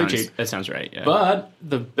going to be so cheap. That sounds right. Yeah. But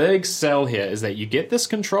the big sell here is that you get this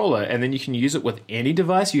controller and then you can use it with any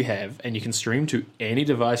device you have and you can stream to any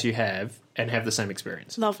device you have and have the same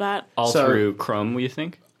experience. Love that. all so- through Chrome, you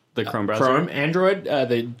think? The Chrome browser. Chrome, Android,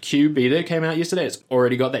 the Q beta came out yesterday. It's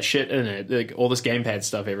already got that shit in it, like all this gamepad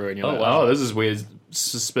stuff everywhere. And you're wow. oh, this is weird,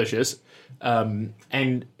 suspicious.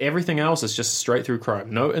 And everything else is just straight through Chrome.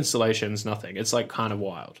 No installations, nothing. It's like kind of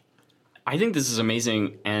wild. I think this is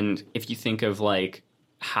amazing. And if you think of like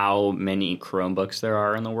how many Chromebooks there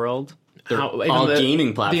are in the world, they're all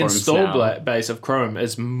gaming platforms. The install now. base of Chrome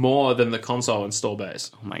is more than the console install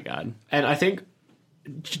base. Oh my god! And I think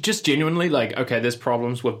just genuinely, like, okay, there's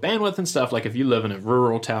problems with bandwidth and stuff. Like, if you live in a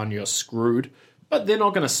rural town, you're screwed. But they're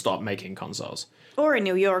not going to stop making consoles. Or in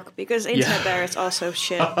New York, because internet there is also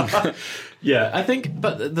shit. Yeah, I think.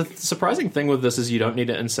 But the surprising thing with this is you don't need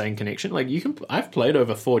an insane connection. Like, you can. I've played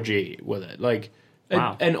over 4G with it. Like,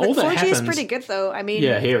 wow. and all that 4G happens. is pretty good, though. I mean,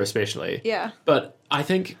 Yeah, here especially. Yeah. But I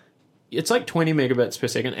think it's like 20 megabits per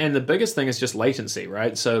second, and the biggest thing is just latency,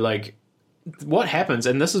 right? So, like, what happens,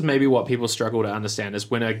 and this is maybe what people struggle to understand,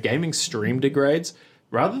 is when a gaming stream degrades,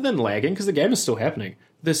 rather than lagging, because the game is still happening,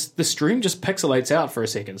 the stream just pixelates out for a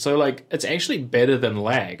second. So, like, it's actually better than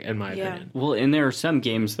lag, in my opinion. Well, and there are some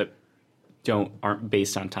games that aren't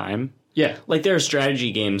based on time. Yeah. Like, there are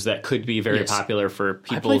strategy games that could be very Yes. popular for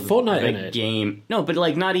people. I played Fortnite that in it. game. No, but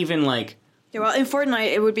like not even like. Yeah, well, in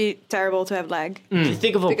Fortnite, it would be terrible to have lag.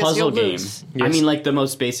 Think of a Because puzzle you'll game. lose. I Yes. mean, like the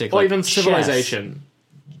most basic. Or like even chess. Civilization.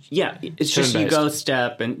 Yeah, it's just you Turn-based. go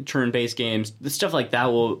step and turn-based games. The stuff like that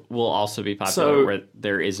will also be popular So- where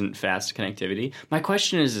there isn't fast connectivity. My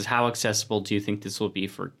question is how accessible do you think this will be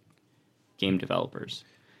for game developers?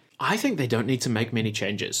 I think they don't need to make many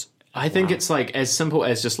changes. I think it's like as simple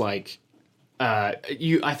as just like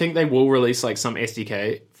I think they will release like some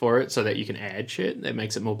SDK for it so that you can add shit that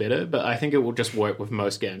makes it more better, but I think it will just work with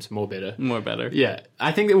most games more better. More better. Yeah,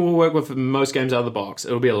 I think it will work with most games out of the box.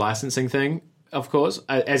 It'll be a licensing thing, of course,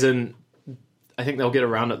 as in I think they'll get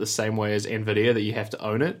around it the same way as Nvidia that you have to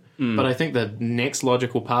own it. But I think the next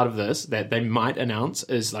logical part of this that they might announce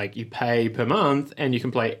is like you pay per month and you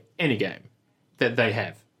can play any game that they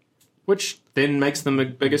have, which then makes them the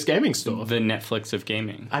biggest gaming store. The Netflix of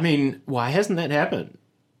gaming. I mean, why hasn't that happened?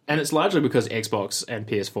 And it's largely because Xbox and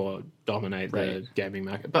PS4 dominate the Right. gaming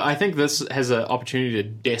market. But I think this has an opportunity to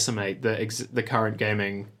decimate the current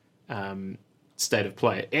gaming state of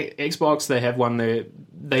play. Xbox, they have one there.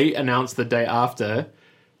 They announced the day after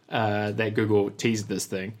that Google teased this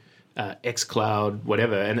thing, xCloud,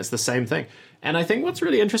 whatever, and it's the same thing. And I think what's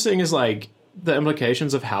really interesting is like the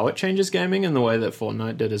implications of how it changes gaming in the way that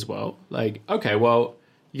Fortnite did as well. Like, okay, well,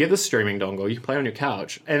 you get the streaming dongle, you can play on your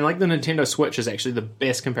couch, and like the Nintendo Switch is actually the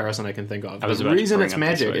best comparison I can think of. was The about to reason bring it's up the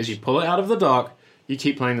magic Switch. is you pull it out of the dock, you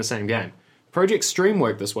keep playing the same game. Project Stream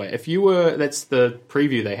worked this way. That's the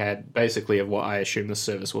preview they had basically of what I assume the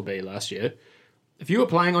service will be last year. If you were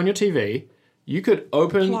playing on your TV, you could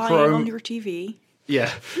open Flying Chrome. on your TV. Yeah,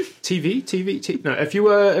 TV. No, if you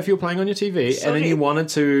were playing on your TV and then Sorry. you wanted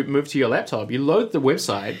to move to your laptop, you load the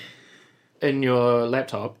website in your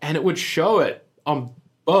laptop, and it would show it on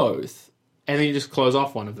both, and then you just close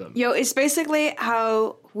off one of them. Yo, it's basically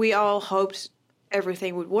how we all hoped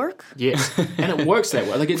everything would work. Yes, and it works that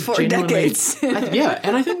way. Like it's For genuinely, decades. Yeah,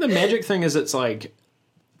 and I think the magic thing is it's like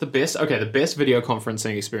the best video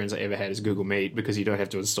conferencing experience I ever had is Google Meet because you don't have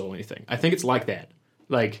to install anything. I think it's like that.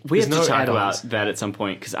 Like We have there's to no talk add-ons. about that at some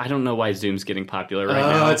point because I don't know why Zoom's getting popular right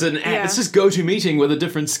now. It's an Yeah. it's just GoToMeeting with a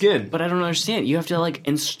different skin. But I don't understand. You have to like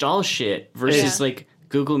install shit versus Yeah. like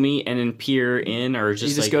Google Meet and then peer in or just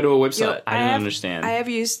you just like, go to a Yo, website. I don't understand.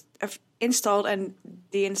 I've installed and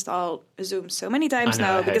deinstalled Zoom so many times I know, I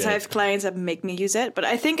now hate because I it. have clients that make me use it. But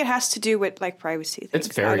I think it has to do with like privacy things.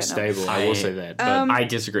 It's I very don't know. stable. I will say that. But I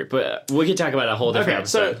disagree, but we could talk about a whole different okay,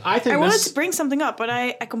 so episode. I think I wanted this. to bring something up, but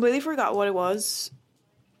I completely forgot what it was.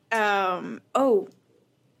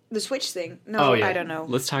 The Switch thing. No, Oh, yeah. I don't know.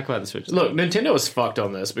 Let's talk about the Switch. Look, Nintendo is fucked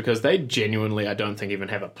on this because they genuinely, I don't think, even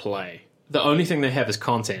have a play. The only thing they have is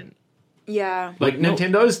content. Yeah. Like,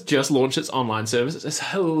 Nintendo's just launched its online service. It's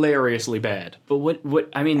hilariously bad. But what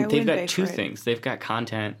I mean, I they've wouldn't got pay two for it. things. They've got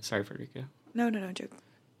content. Sorry, Federico. No, joke.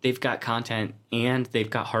 They've got content and they've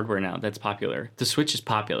got hardware now that's popular. The Switch is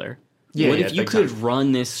popular. Yeah, what yeah, if you big could time.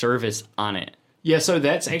 run this service on it? Yeah, so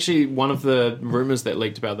that's actually one of the rumors that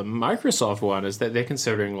leaked about the Microsoft one is that they're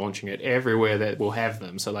considering launching it everywhere that will have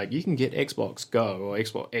them. So, like, you can get Xbox Go or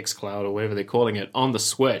Xbox xCloud or whatever they're calling it on the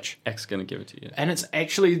Switch. X gonna give it to you. And it's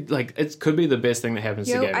actually, like, it could be the best thing that happens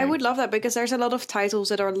to Yo, gaming. I would love that because there's a lot of titles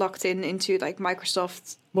that are locked into like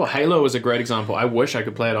Microsoft. Well, Halo is a great example. I wish I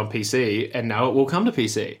could play it on PC, and now it will come to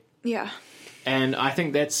PC. Yeah. And I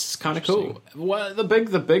think that's kind of cool. Well, the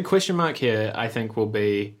big question mark here, I think, will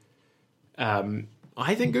be.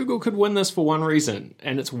 I think Google could win this for one reason,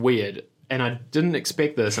 and it's weird. and I didn't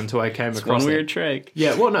expect this until I came across One it. weird trick.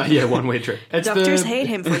 Yeah, well, no, yeah, one weird trick. It's Doctors hate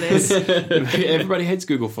him for this. Everybody hates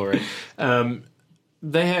Google for it.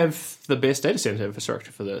 They have the best data center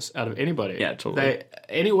infrastructure for this out of anybody. Yeah, totally.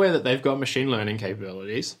 Anywhere that they've got machine learning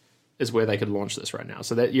capabilities is where they could launch this right now.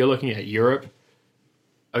 So that you're looking at Europe,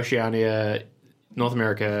 Oceania, North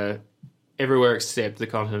America, everywhere except the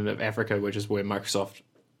continent of Africa, which is where Microsoft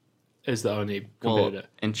is the only competitor. Well,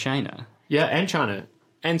 and China. Yeah, and China.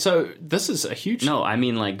 And so this is a huge... No, I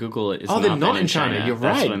mean like Google is. Oh, not they're not been in China. You're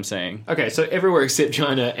That's right. what I'm saying. Okay, so everywhere except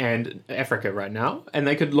China and Africa right now, and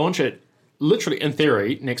they could launch it literally, in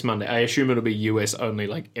theory, next Monday. I assume it'll be US only,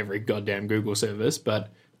 like every goddamn Google service, but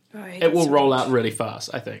Right, it will so roll much. out really fast,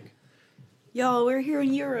 I think. Y'all, we're here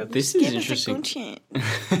in Europe. This Just is give us a interesting. good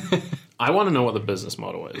chance. I want to know what the business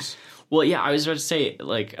model is. Well, yeah, I was about to say,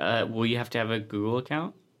 like, will you have to have a Google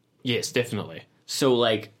account? Yes, definitely. So,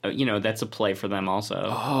 like, that's a play for them also.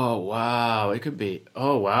 Oh, wow. It could be.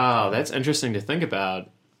 Oh, wow. That's interesting to think about.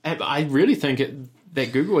 I really think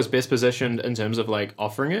that Google is best positioned in terms of, like,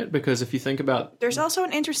 offering it, because if you think about... There's also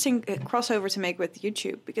an interesting crossover to make with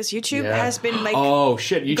YouTube, because YouTube Yeah. has been like Oh,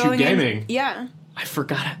 shit. YouTube going in- gaming. yeah. I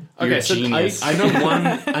forgot it. Okay, You're a so genius.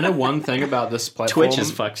 I know one thing about this platform. Twitch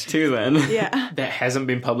is fucked too, then. Yeah. that hasn't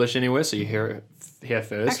been published anywhere, so you hear it here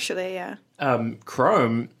first. Actually, yeah.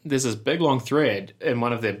 Chrome, there's this big long thread in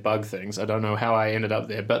one of their bug things. I don't know how I ended up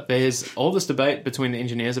there, but there's all this debate between the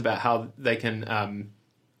engineers about how they can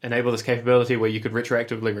enable this capability where you could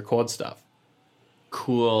retroactively record stuff.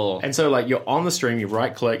 Cool. And so, like, you're on the stream, you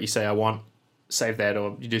right click, you say, I want save that,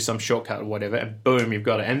 or you do some shortcut or whatever, and boom, you've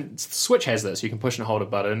got it. And Switch has this. You can push and hold a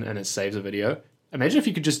button, and it saves a video. Imagine if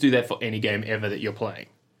you could just do that for any game ever that you're playing.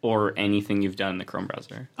 Or anything you've done in the Chrome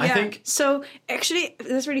browser. I Yeah. think... So actually,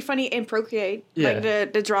 that's really funny in Procreate, Yeah.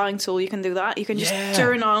 like the drawing tool. You can do that. You can just Yeah.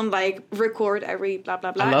 turn on like record every blah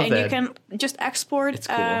blah blah, I love and you that. can just export It's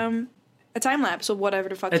cool. a time lapse or whatever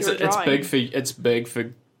the fuck It's you're drawing. it's big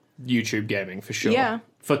for YouTube gaming for sure. Yeah.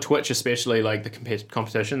 For Twitch especially, like the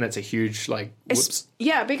competition, that's a huge like whoops.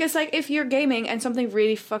 Yeah, because like if you're gaming and something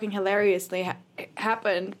really fucking hilariously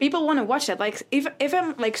happened, people want to watch that. Like if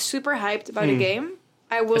I'm like super hyped about a game,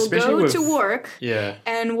 I will Especially go with- to work Yeah.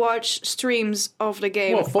 and watch streams of the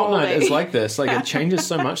game. Well, all Fortnite day. is like this. Like it changes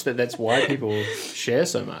so much that's why people share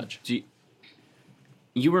so much.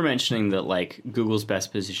 You were mentioning that like Google's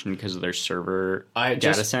best position because of their server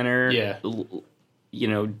data center, yeah.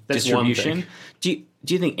 That's one distribution. thing.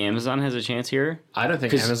 Do you think Amazon has a chance here? I don't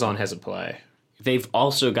think 'Cause- Amazon has a play. They've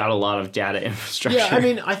also got a lot of data infrastructure. Yeah, I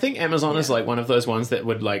mean, I think Amazon is like one of those ones that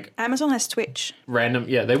would like Amazon has Twitch. they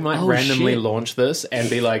might Oh, randomly shit. launch this and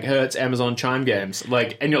be like, hey, it's Amazon Chime Games.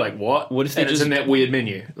 Like, and you're like, what? What if they and it's just- in that weird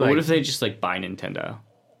menu? But Like, what if they just like buy Nintendo?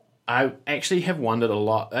 I actually have wondered a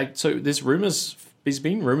lot. Like, so there's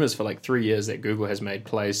been rumors for like 3 years that Google has made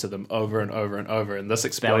plays to them over and over and over, and this That would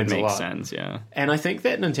explains a make lot. sense. Yeah. And I think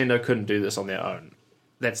that Nintendo couldn't do this on their own.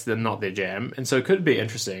 That's not their jam, and so it could be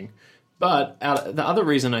interesting. But the other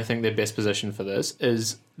reason I think they're best positioned for this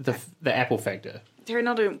is the Apple factor. They're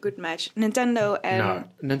not a good match. Nintendo and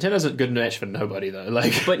No, Nintendo's a good match for nobody though.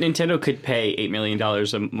 Like, But Nintendo could pay $8 million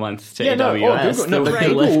a month to Yeah, no, AWS. Google- no, the but way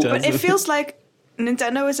Google- Lyft but does. it feels like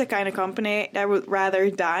Nintendo is the kind of company that would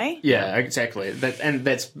rather die. yeah, exactly.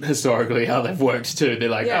 That's historically how they've worked too. They're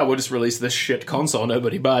like, Yeah. oh, we'll just release this shit console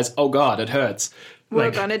nobody buys. Oh god, it hurts. We're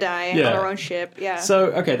Like, gonna die yeah. on our own ship. Yeah.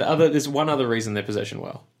 So okay, there's one other reason they're positioned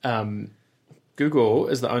well. Google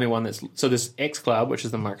is the only one so there's xCloud, which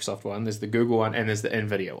is the Microsoft one. There's the Google one, and there's the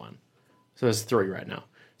Nvidia one. So there's 3 right now.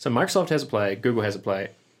 So Microsoft has a play, Google has a play,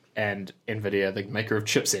 and Nvidia, the maker of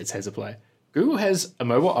chipsets, has a play. Google has a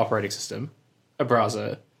mobile operating system, a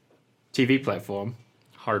browser, TV platform,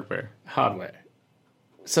 Hardware. hardware.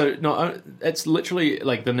 So it's literally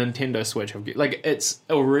like the Nintendo Switch. Like it's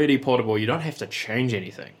already portable. You don't have to change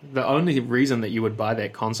anything. The only reason that you would buy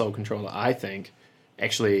that console controller, I think,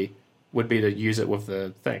 actually would be to use it with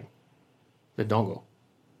the thing, the dongle,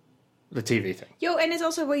 the TV thing. Yo, and it's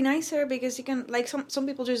also way nicer because you can like some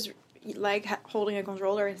people just like holding a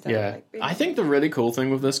controller instead. Yeah, Of, like, being- I think the really cool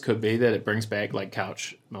thing with this could be that it brings back like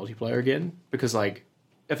couch multiplayer again, because like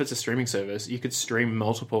if it's a streaming service, you could stream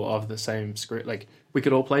multiple of the same screen. Like we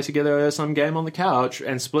could all play together some game on the couch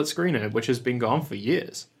and split screen it, which has been gone for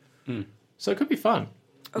years. So it could be fun.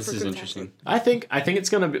 This for is good interesting. I think it's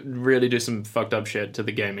going to really do some fucked up shit to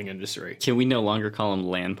the gaming industry. Can we no longer call them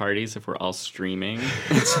LAN parties if we're all streaming?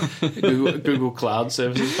 Google Cloud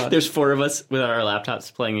Services. Party. There's 4 of us with our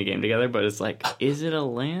laptops playing a game together, but it's like, is it a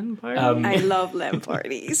LAN party? I love LAN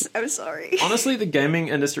parties. I'm sorry. Honestly, the gaming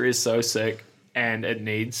industry is so sick, and it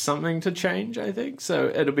needs something to change. I think so.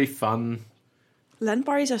 It'll be fun. LAN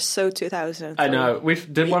parties are so 2000. I know. We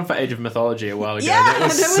did one for Age of Mythology a while ago. Yeah, and it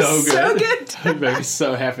was that was so good. It made me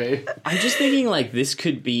so happy. I'm just thinking like this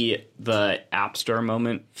could be the App Store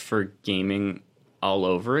moment for gaming all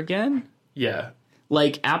over again. Yeah.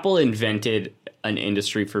 Like Apple invented an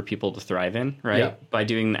industry for people to thrive in, right? Yeah. By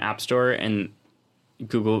doing the App Store and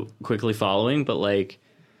Google quickly following, but like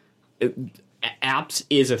apps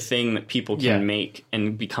is a thing that people can make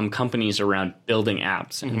and become companies around building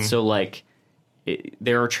apps. And so like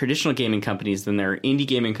there are traditional gaming companies, then there are indie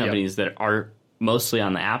gaming companies that are mostly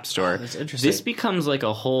on the App Store. That's interesting. This becomes like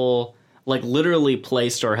a whole, like literally Play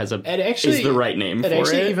Store has It actually is the right name for it. It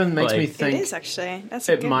actually even makes like, me It think is actually. That's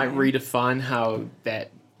it a good might name. redefine how that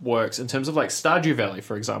works in terms of like Stardew Valley,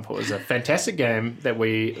 for example, is a fantastic game that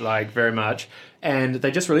we like very much, and they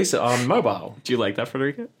just released it on mobile. Do you like that,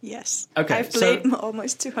 Frederica? Yes. Okay, I've so- played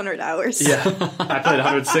almost 200 hours. Yeah, I played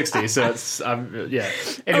 160, so it's yeah.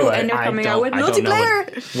 Anyway, Oh, and they're coming out with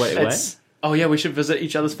multiplayer. Wait, it's, oh yeah, we should visit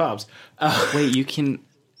each other's farms. Wait, you can.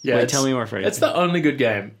 Yeah, Wait, it's- tell me more, Freddie. It's the only good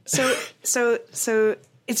game. So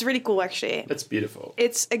it's really cool actually. It's beautiful.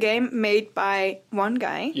 It's a game made by one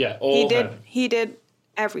guy. Yeah, all him. He did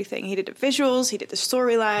everything. He did the visuals, he did the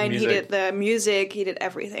storyline, he Music. did the music, he did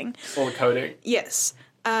everything. All the coding. Yes.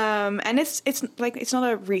 And it's like it's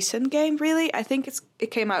not a recent game really. I think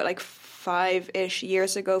it came out like 5-ish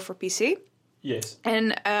years ago for PC. Yes.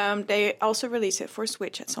 And they also released it for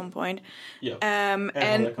Switch at some point. Yeah. And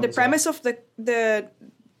other the consoles. premise of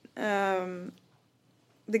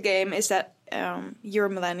the game is that you're a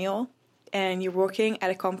millennial and you're working at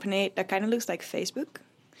a company that kind of looks like Facebook,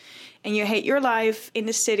 and you hate your life in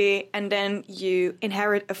the city, and then you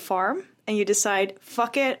inherit a farm and you decide,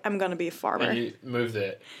 fuck it, I'm gonna be a farmer. And you move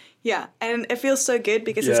there. Yeah, and it feels so good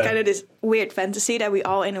because it's Yeah. kind of this weird fantasy that we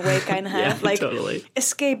all in a way kind of have, Yeah, like totally.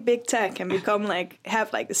 escape big tech and become like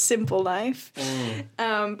have like a simple life.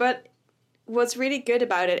 But what's really good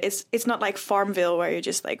about it is it's not like Farmville where you're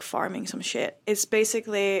just like farming some shit. It's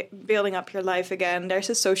basically building up your life again. There's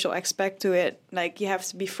a social aspect to it. Like you have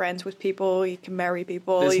to be friends with people, you can marry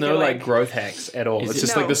people. There's you no can, like growth hacks at all. It's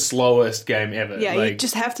just No. like the slowest game ever. yeah, like, you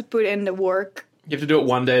just have to put in the work. you have to do it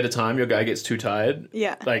one day at a time. Your guy gets too tired.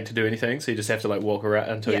 Yeah. Like to do anything, so you just have to like walk around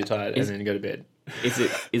until Yeah. you're tired, and then you go to bed. Is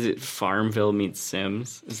it Farmville meets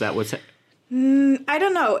Sims? Is that what's? I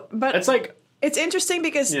don't know, but It's like it's interesting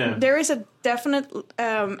because Yeah. there is a definite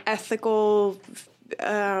ethical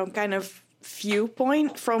kind of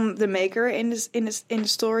viewpoint from the maker in the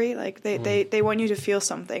story. Like they want you to feel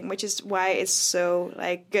something, which is why it's so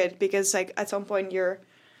like good, because like at some point you're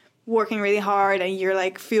working really hard and you're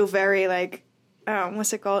like feel very like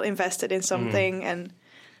what's it called, invested in something. And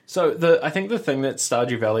so I think the thing that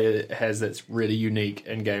Stardew Valley has that's really unique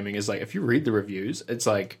in gaming is like if you read the reviews, it's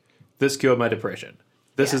like this cured my depression.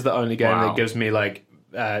 This Yeah. is the only game Wow. that gives me like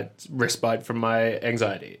respite from my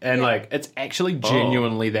anxiety, and Yeah. like it's actually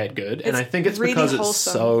genuinely that good. And It's I think it's really because wholesome. it's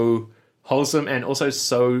so wholesome and also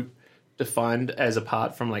so defined as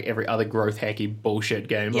apart from like every other growth hacky bullshit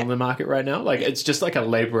game Yeah. on the market right now. Like it's just like a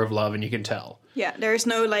labor of love, and you can tell. yeah, there's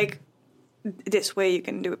no like this way you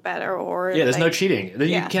can do it better, or Yeah, there's no like, cheating.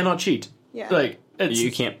 Yeah. You cannot cheat. Yeah. Like it's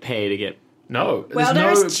You can't pay to get. no. Well,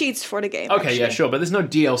 there's there's no, cheats for the game. Okay, yeah, actually. sure, but there's no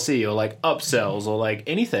DLC or like upsells or like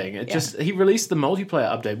anything. It Yeah. just he released the multiplayer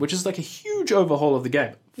update, which is like a huge overhaul of the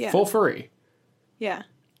game Yeah. for free. Yeah,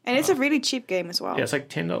 and it's a really cheap game as well. Yeah, it's like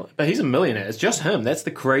 $10. But he's a millionaire. It's just him. That's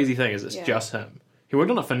the crazy thing is it's Yeah. just him. He worked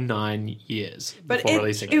on it for 9 years But before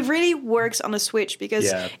releasing it it. really works on the Switch because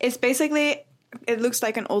Yeah. it's basically, it looks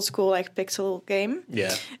like an old school like pixel game,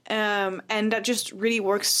 Yeah. and that just really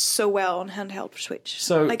works so well on handheld Switch.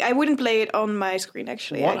 So- like I wouldn't play it on my screen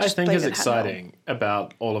actually. What I just think played is it handheld. exciting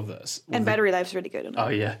about all of this, and battery life's really good on it. oh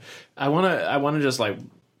yeah, I wanna just like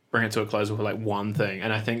bring it to a close with like one thing,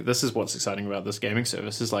 and I think this is what's exciting about this gaming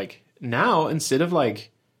service is like now instead of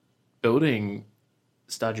like building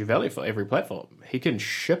Stardew Valley for every platform, he can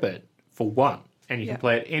ship it for one, and you Yeah. can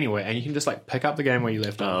play it anywhere, and you can just like pick up the game where you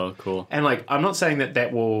left off. Oh, cool. And like, I'm not saying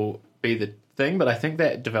that will be the thing, but I think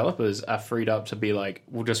that developers are freed up to be like,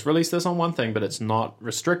 we'll just release this on one thing, but it's not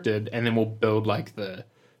restricted, and then we'll build like the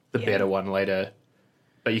Yeah. better one later.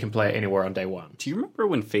 But you can play it anywhere on day one. Do you remember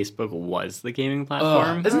when Facebook was the gaming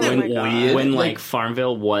platform? Isn't that Oh my God. weird? When like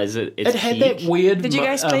Farmville was at its it had peak? that weird. Did you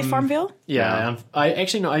guys play Farmville? Yeah, I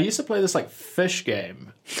actually no. I used to play this like fish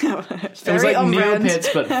game. Very It was like on brand.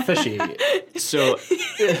 Neopets but fishy. So,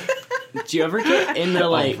 do you ever get in the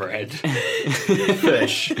like? Bread.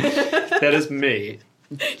 Fish. That is me.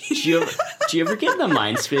 Do you ever get in the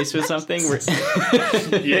mind space with something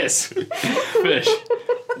Yes. Fish.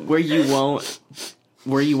 where you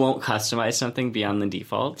won't customize something beyond the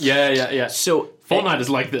default? Yeah. So Fortnite is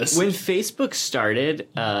like this. When Facebook started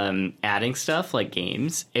adding stuff like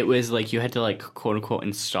games, it was like you had to like quote unquote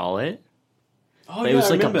install it. oh, It was I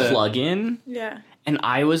like a remember. plugin. Yeah. And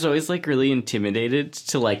I was always like really intimidated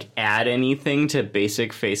to like add anything to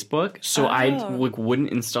basic Facebook, so I like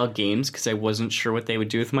wouldn't install games because I wasn't sure what they would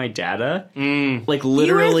do with my data. Like You were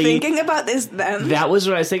literally, thinking about this then. that was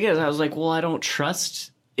what I was thinking. I was like, well, I don't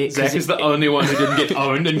trust it. Zach is the only one who didn't get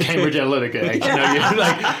owned in Cambridge Analytica.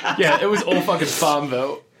 It was all fucking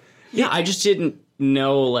Farmville. Yeah, I just didn't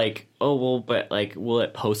know like, oh well, but like, will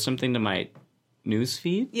it post something to my news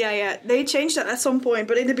feed? Yeah, they changed that at some point,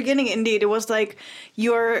 but in the beginning, indeed, it was like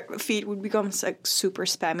your feed would become like super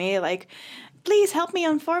spammy, like, please help me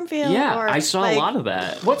on Farmville. Yeah, or, I saw like, a lot of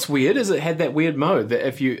that. What's weird is it had that weird mode that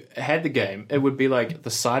if you had the game, it would be like the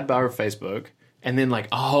sidebar of Facebook, and then like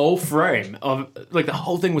a whole frame of like the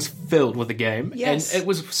whole thing was filled with the game. Yes. And it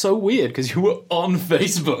was so weird because you were on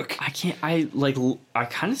Facebook. I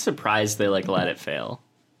kind of surprised they like let it fail.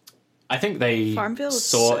 I think they Farmville is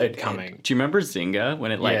saw so it good. coming. Do you remember Zynga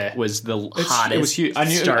when it like Yeah. was the hottest? It was huge. I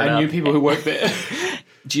startup? knew people who worked there.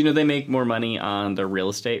 Do you know they make more money on the real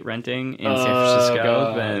estate renting in San Oh, Francisco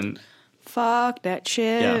God. than Fuck that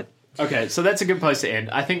shit. Yeah. Okay, so that's a good place to end.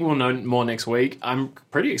 I think we'll know more next week. I'm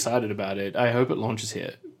pretty excited about it. I hope it launches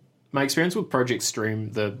here. My experience with Project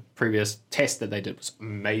Stream, the previous test that they did, was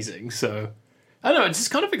amazing. So, I don't know, it's just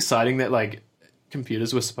kind of exciting that, like,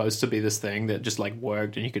 computers were supposed to be this thing that just, like,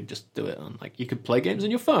 worked and you could just do it on, like, you could play games on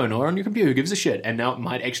your phone or on your computer. Who gives a shit? And now it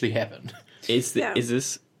might actually happen. is Yeah. is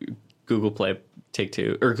this Google Play Take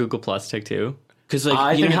Two or Google Plus Take Two? Because like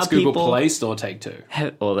I you think know how it's Google people Play Store Take-Two.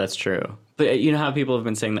 well, that's true. But you know how people have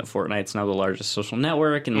been saying that Fortnite's now the largest social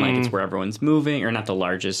network and like it's where everyone's moving, or not the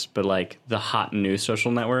largest, but like the hot new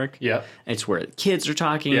social network. Yep. It's where kids are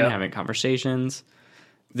talking Yep. and having conversations.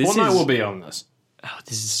 This Fortnite is will be on this.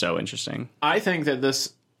 this is so interesting. I think that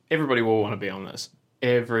everybody will want to be on this.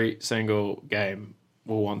 Every single game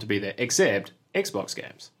will want to be there, except Xbox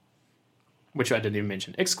games, which I didn't even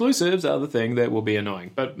mention. Exclusives are the thing that will be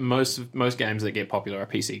annoying, but most games that get popular are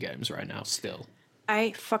PC games right now still.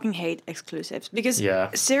 I fucking hate exclusives because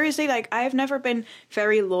Yeah. seriously, like I've never been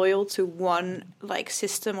very loyal to one like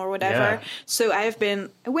system or whatever. Yeah. So I've been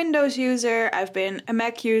a Windows user, I've been a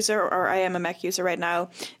Mac user, or I am a Mac user right now.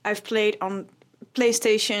 I've played on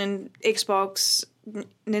PlayStation, Xbox,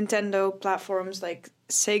 Nintendo platforms. Like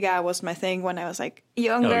Sega was my thing when I was like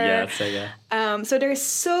younger. Oh yeah, Sega. So there's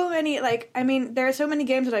so many, like, I mean, there are so many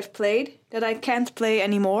games that I've played that I can't play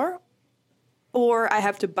anymore, or I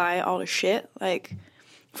have to buy all the shit. Like,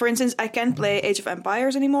 for instance, I can't play Age of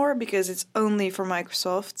Empires anymore because it's only for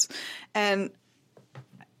Microsoft, and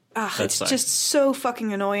it's sucks. just so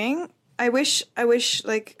fucking annoying. I wish,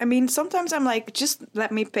 like, I mean, sometimes I'm like, just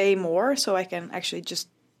let me pay more so I can actually just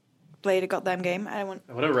play the goddamn game. I want.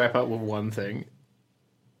 I want to wrap up with one thing.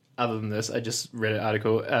 Other than this, I just read an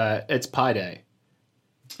article. It's Pi Day.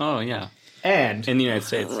 Oh yeah, And in the United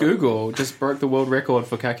States. Google just broke the world record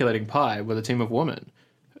for calculating pi with a team of women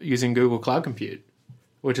using Google Cloud Compute,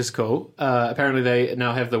 which is cool. Apparently, they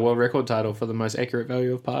now have the world record title for the most accurate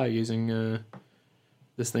value of pi using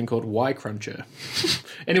this thing called Y Cruncher.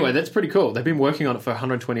 Anyway, that's pretty cool. They've been working on it for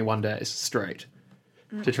 121 days straight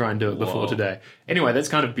to try and do it before Whoa. today. Anyway, that's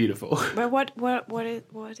kind of beautiful. But what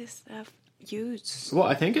is that used? Well,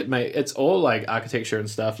 I think it's all like architecture and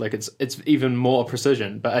stuff. Like it's even more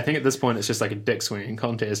precision. But I think at this point it's just like a dick swinging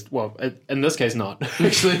contest. Well, in this case not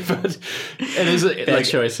actually, but it is like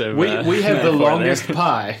choice of, we have the metaphor longest there.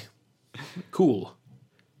 pie. Cool.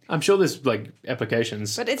 I'm sure there's like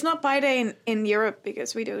applications. But it's not Pi Day in Europe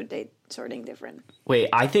because we do date sorting different. Wait,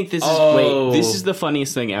 I think this is Oh. this is the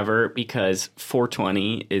funniest thing ever because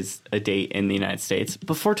 420 is a date in the United States,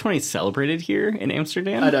 but 420 is celebrated here in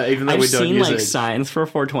Amsterdam. I know, even though I've we don't seen use like it. signs for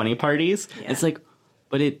 420 parties. Yeah. It's like,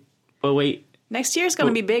 but wait, Next year's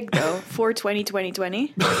gonna be big though. 420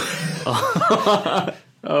 2020.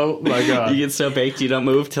 Oh my god. you get so baked you don't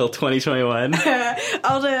move till 2021.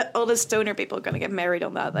 all the stoner people are gonna get married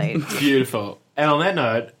on that day. Beautiful. And on that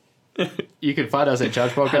note, you can find us at How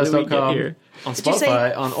did we get chargepodcast.com, here? on Did you say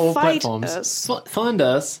Spotify, on all fight platforms. us? Find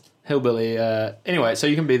us, Hillbilly. Anyway, so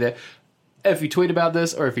you can be there. If you tweet about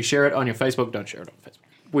this or if you share it on your Facebook, don't share it on Facebook.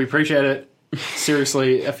 We appreciate it.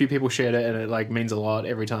 Seriously, a few people shared it and it like means a lot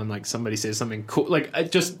every time like somebody says something cool. Like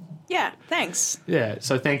it just Yeah, thanks. yeah.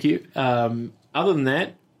 So thank you. Other than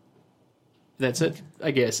that, that's it.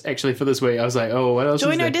 I guess actually for this week, I was like, oh, what else? is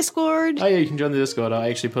Join there? our Discord. Oh yeah, you can join the Discord. I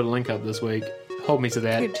actually put a link up this week. Hold me to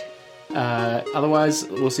that. Good. Otherwise,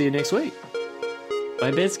 we'll see you next week.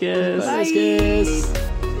 Bye, biscuits. Bye. Biscuits.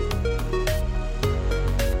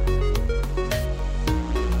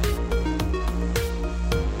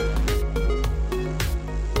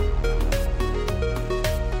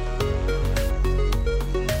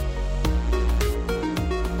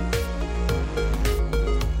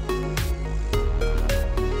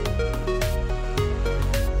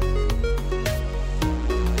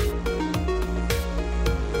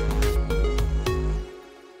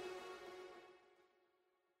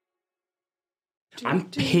 I'm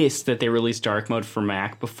pissed that they released dark mode for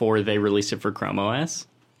Mac before they released it for Chrome OS.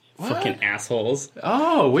 Fucking assholes.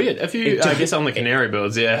 Oh, weird. I guess on the Canary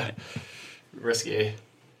builds, yeah. Risky.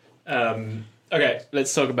 Okay,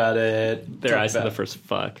 let's talk about it. Their eyes are the first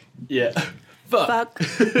fuck. Yeah. Fuck.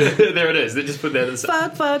 There it is. They just put that in the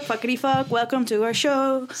Fuckity fuck. Welcome to our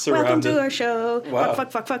show. Surrounded. Welcome to our show. Wow.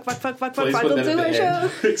 Fuck. Please put Welcome that to at our the show.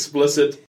 end. Explicit.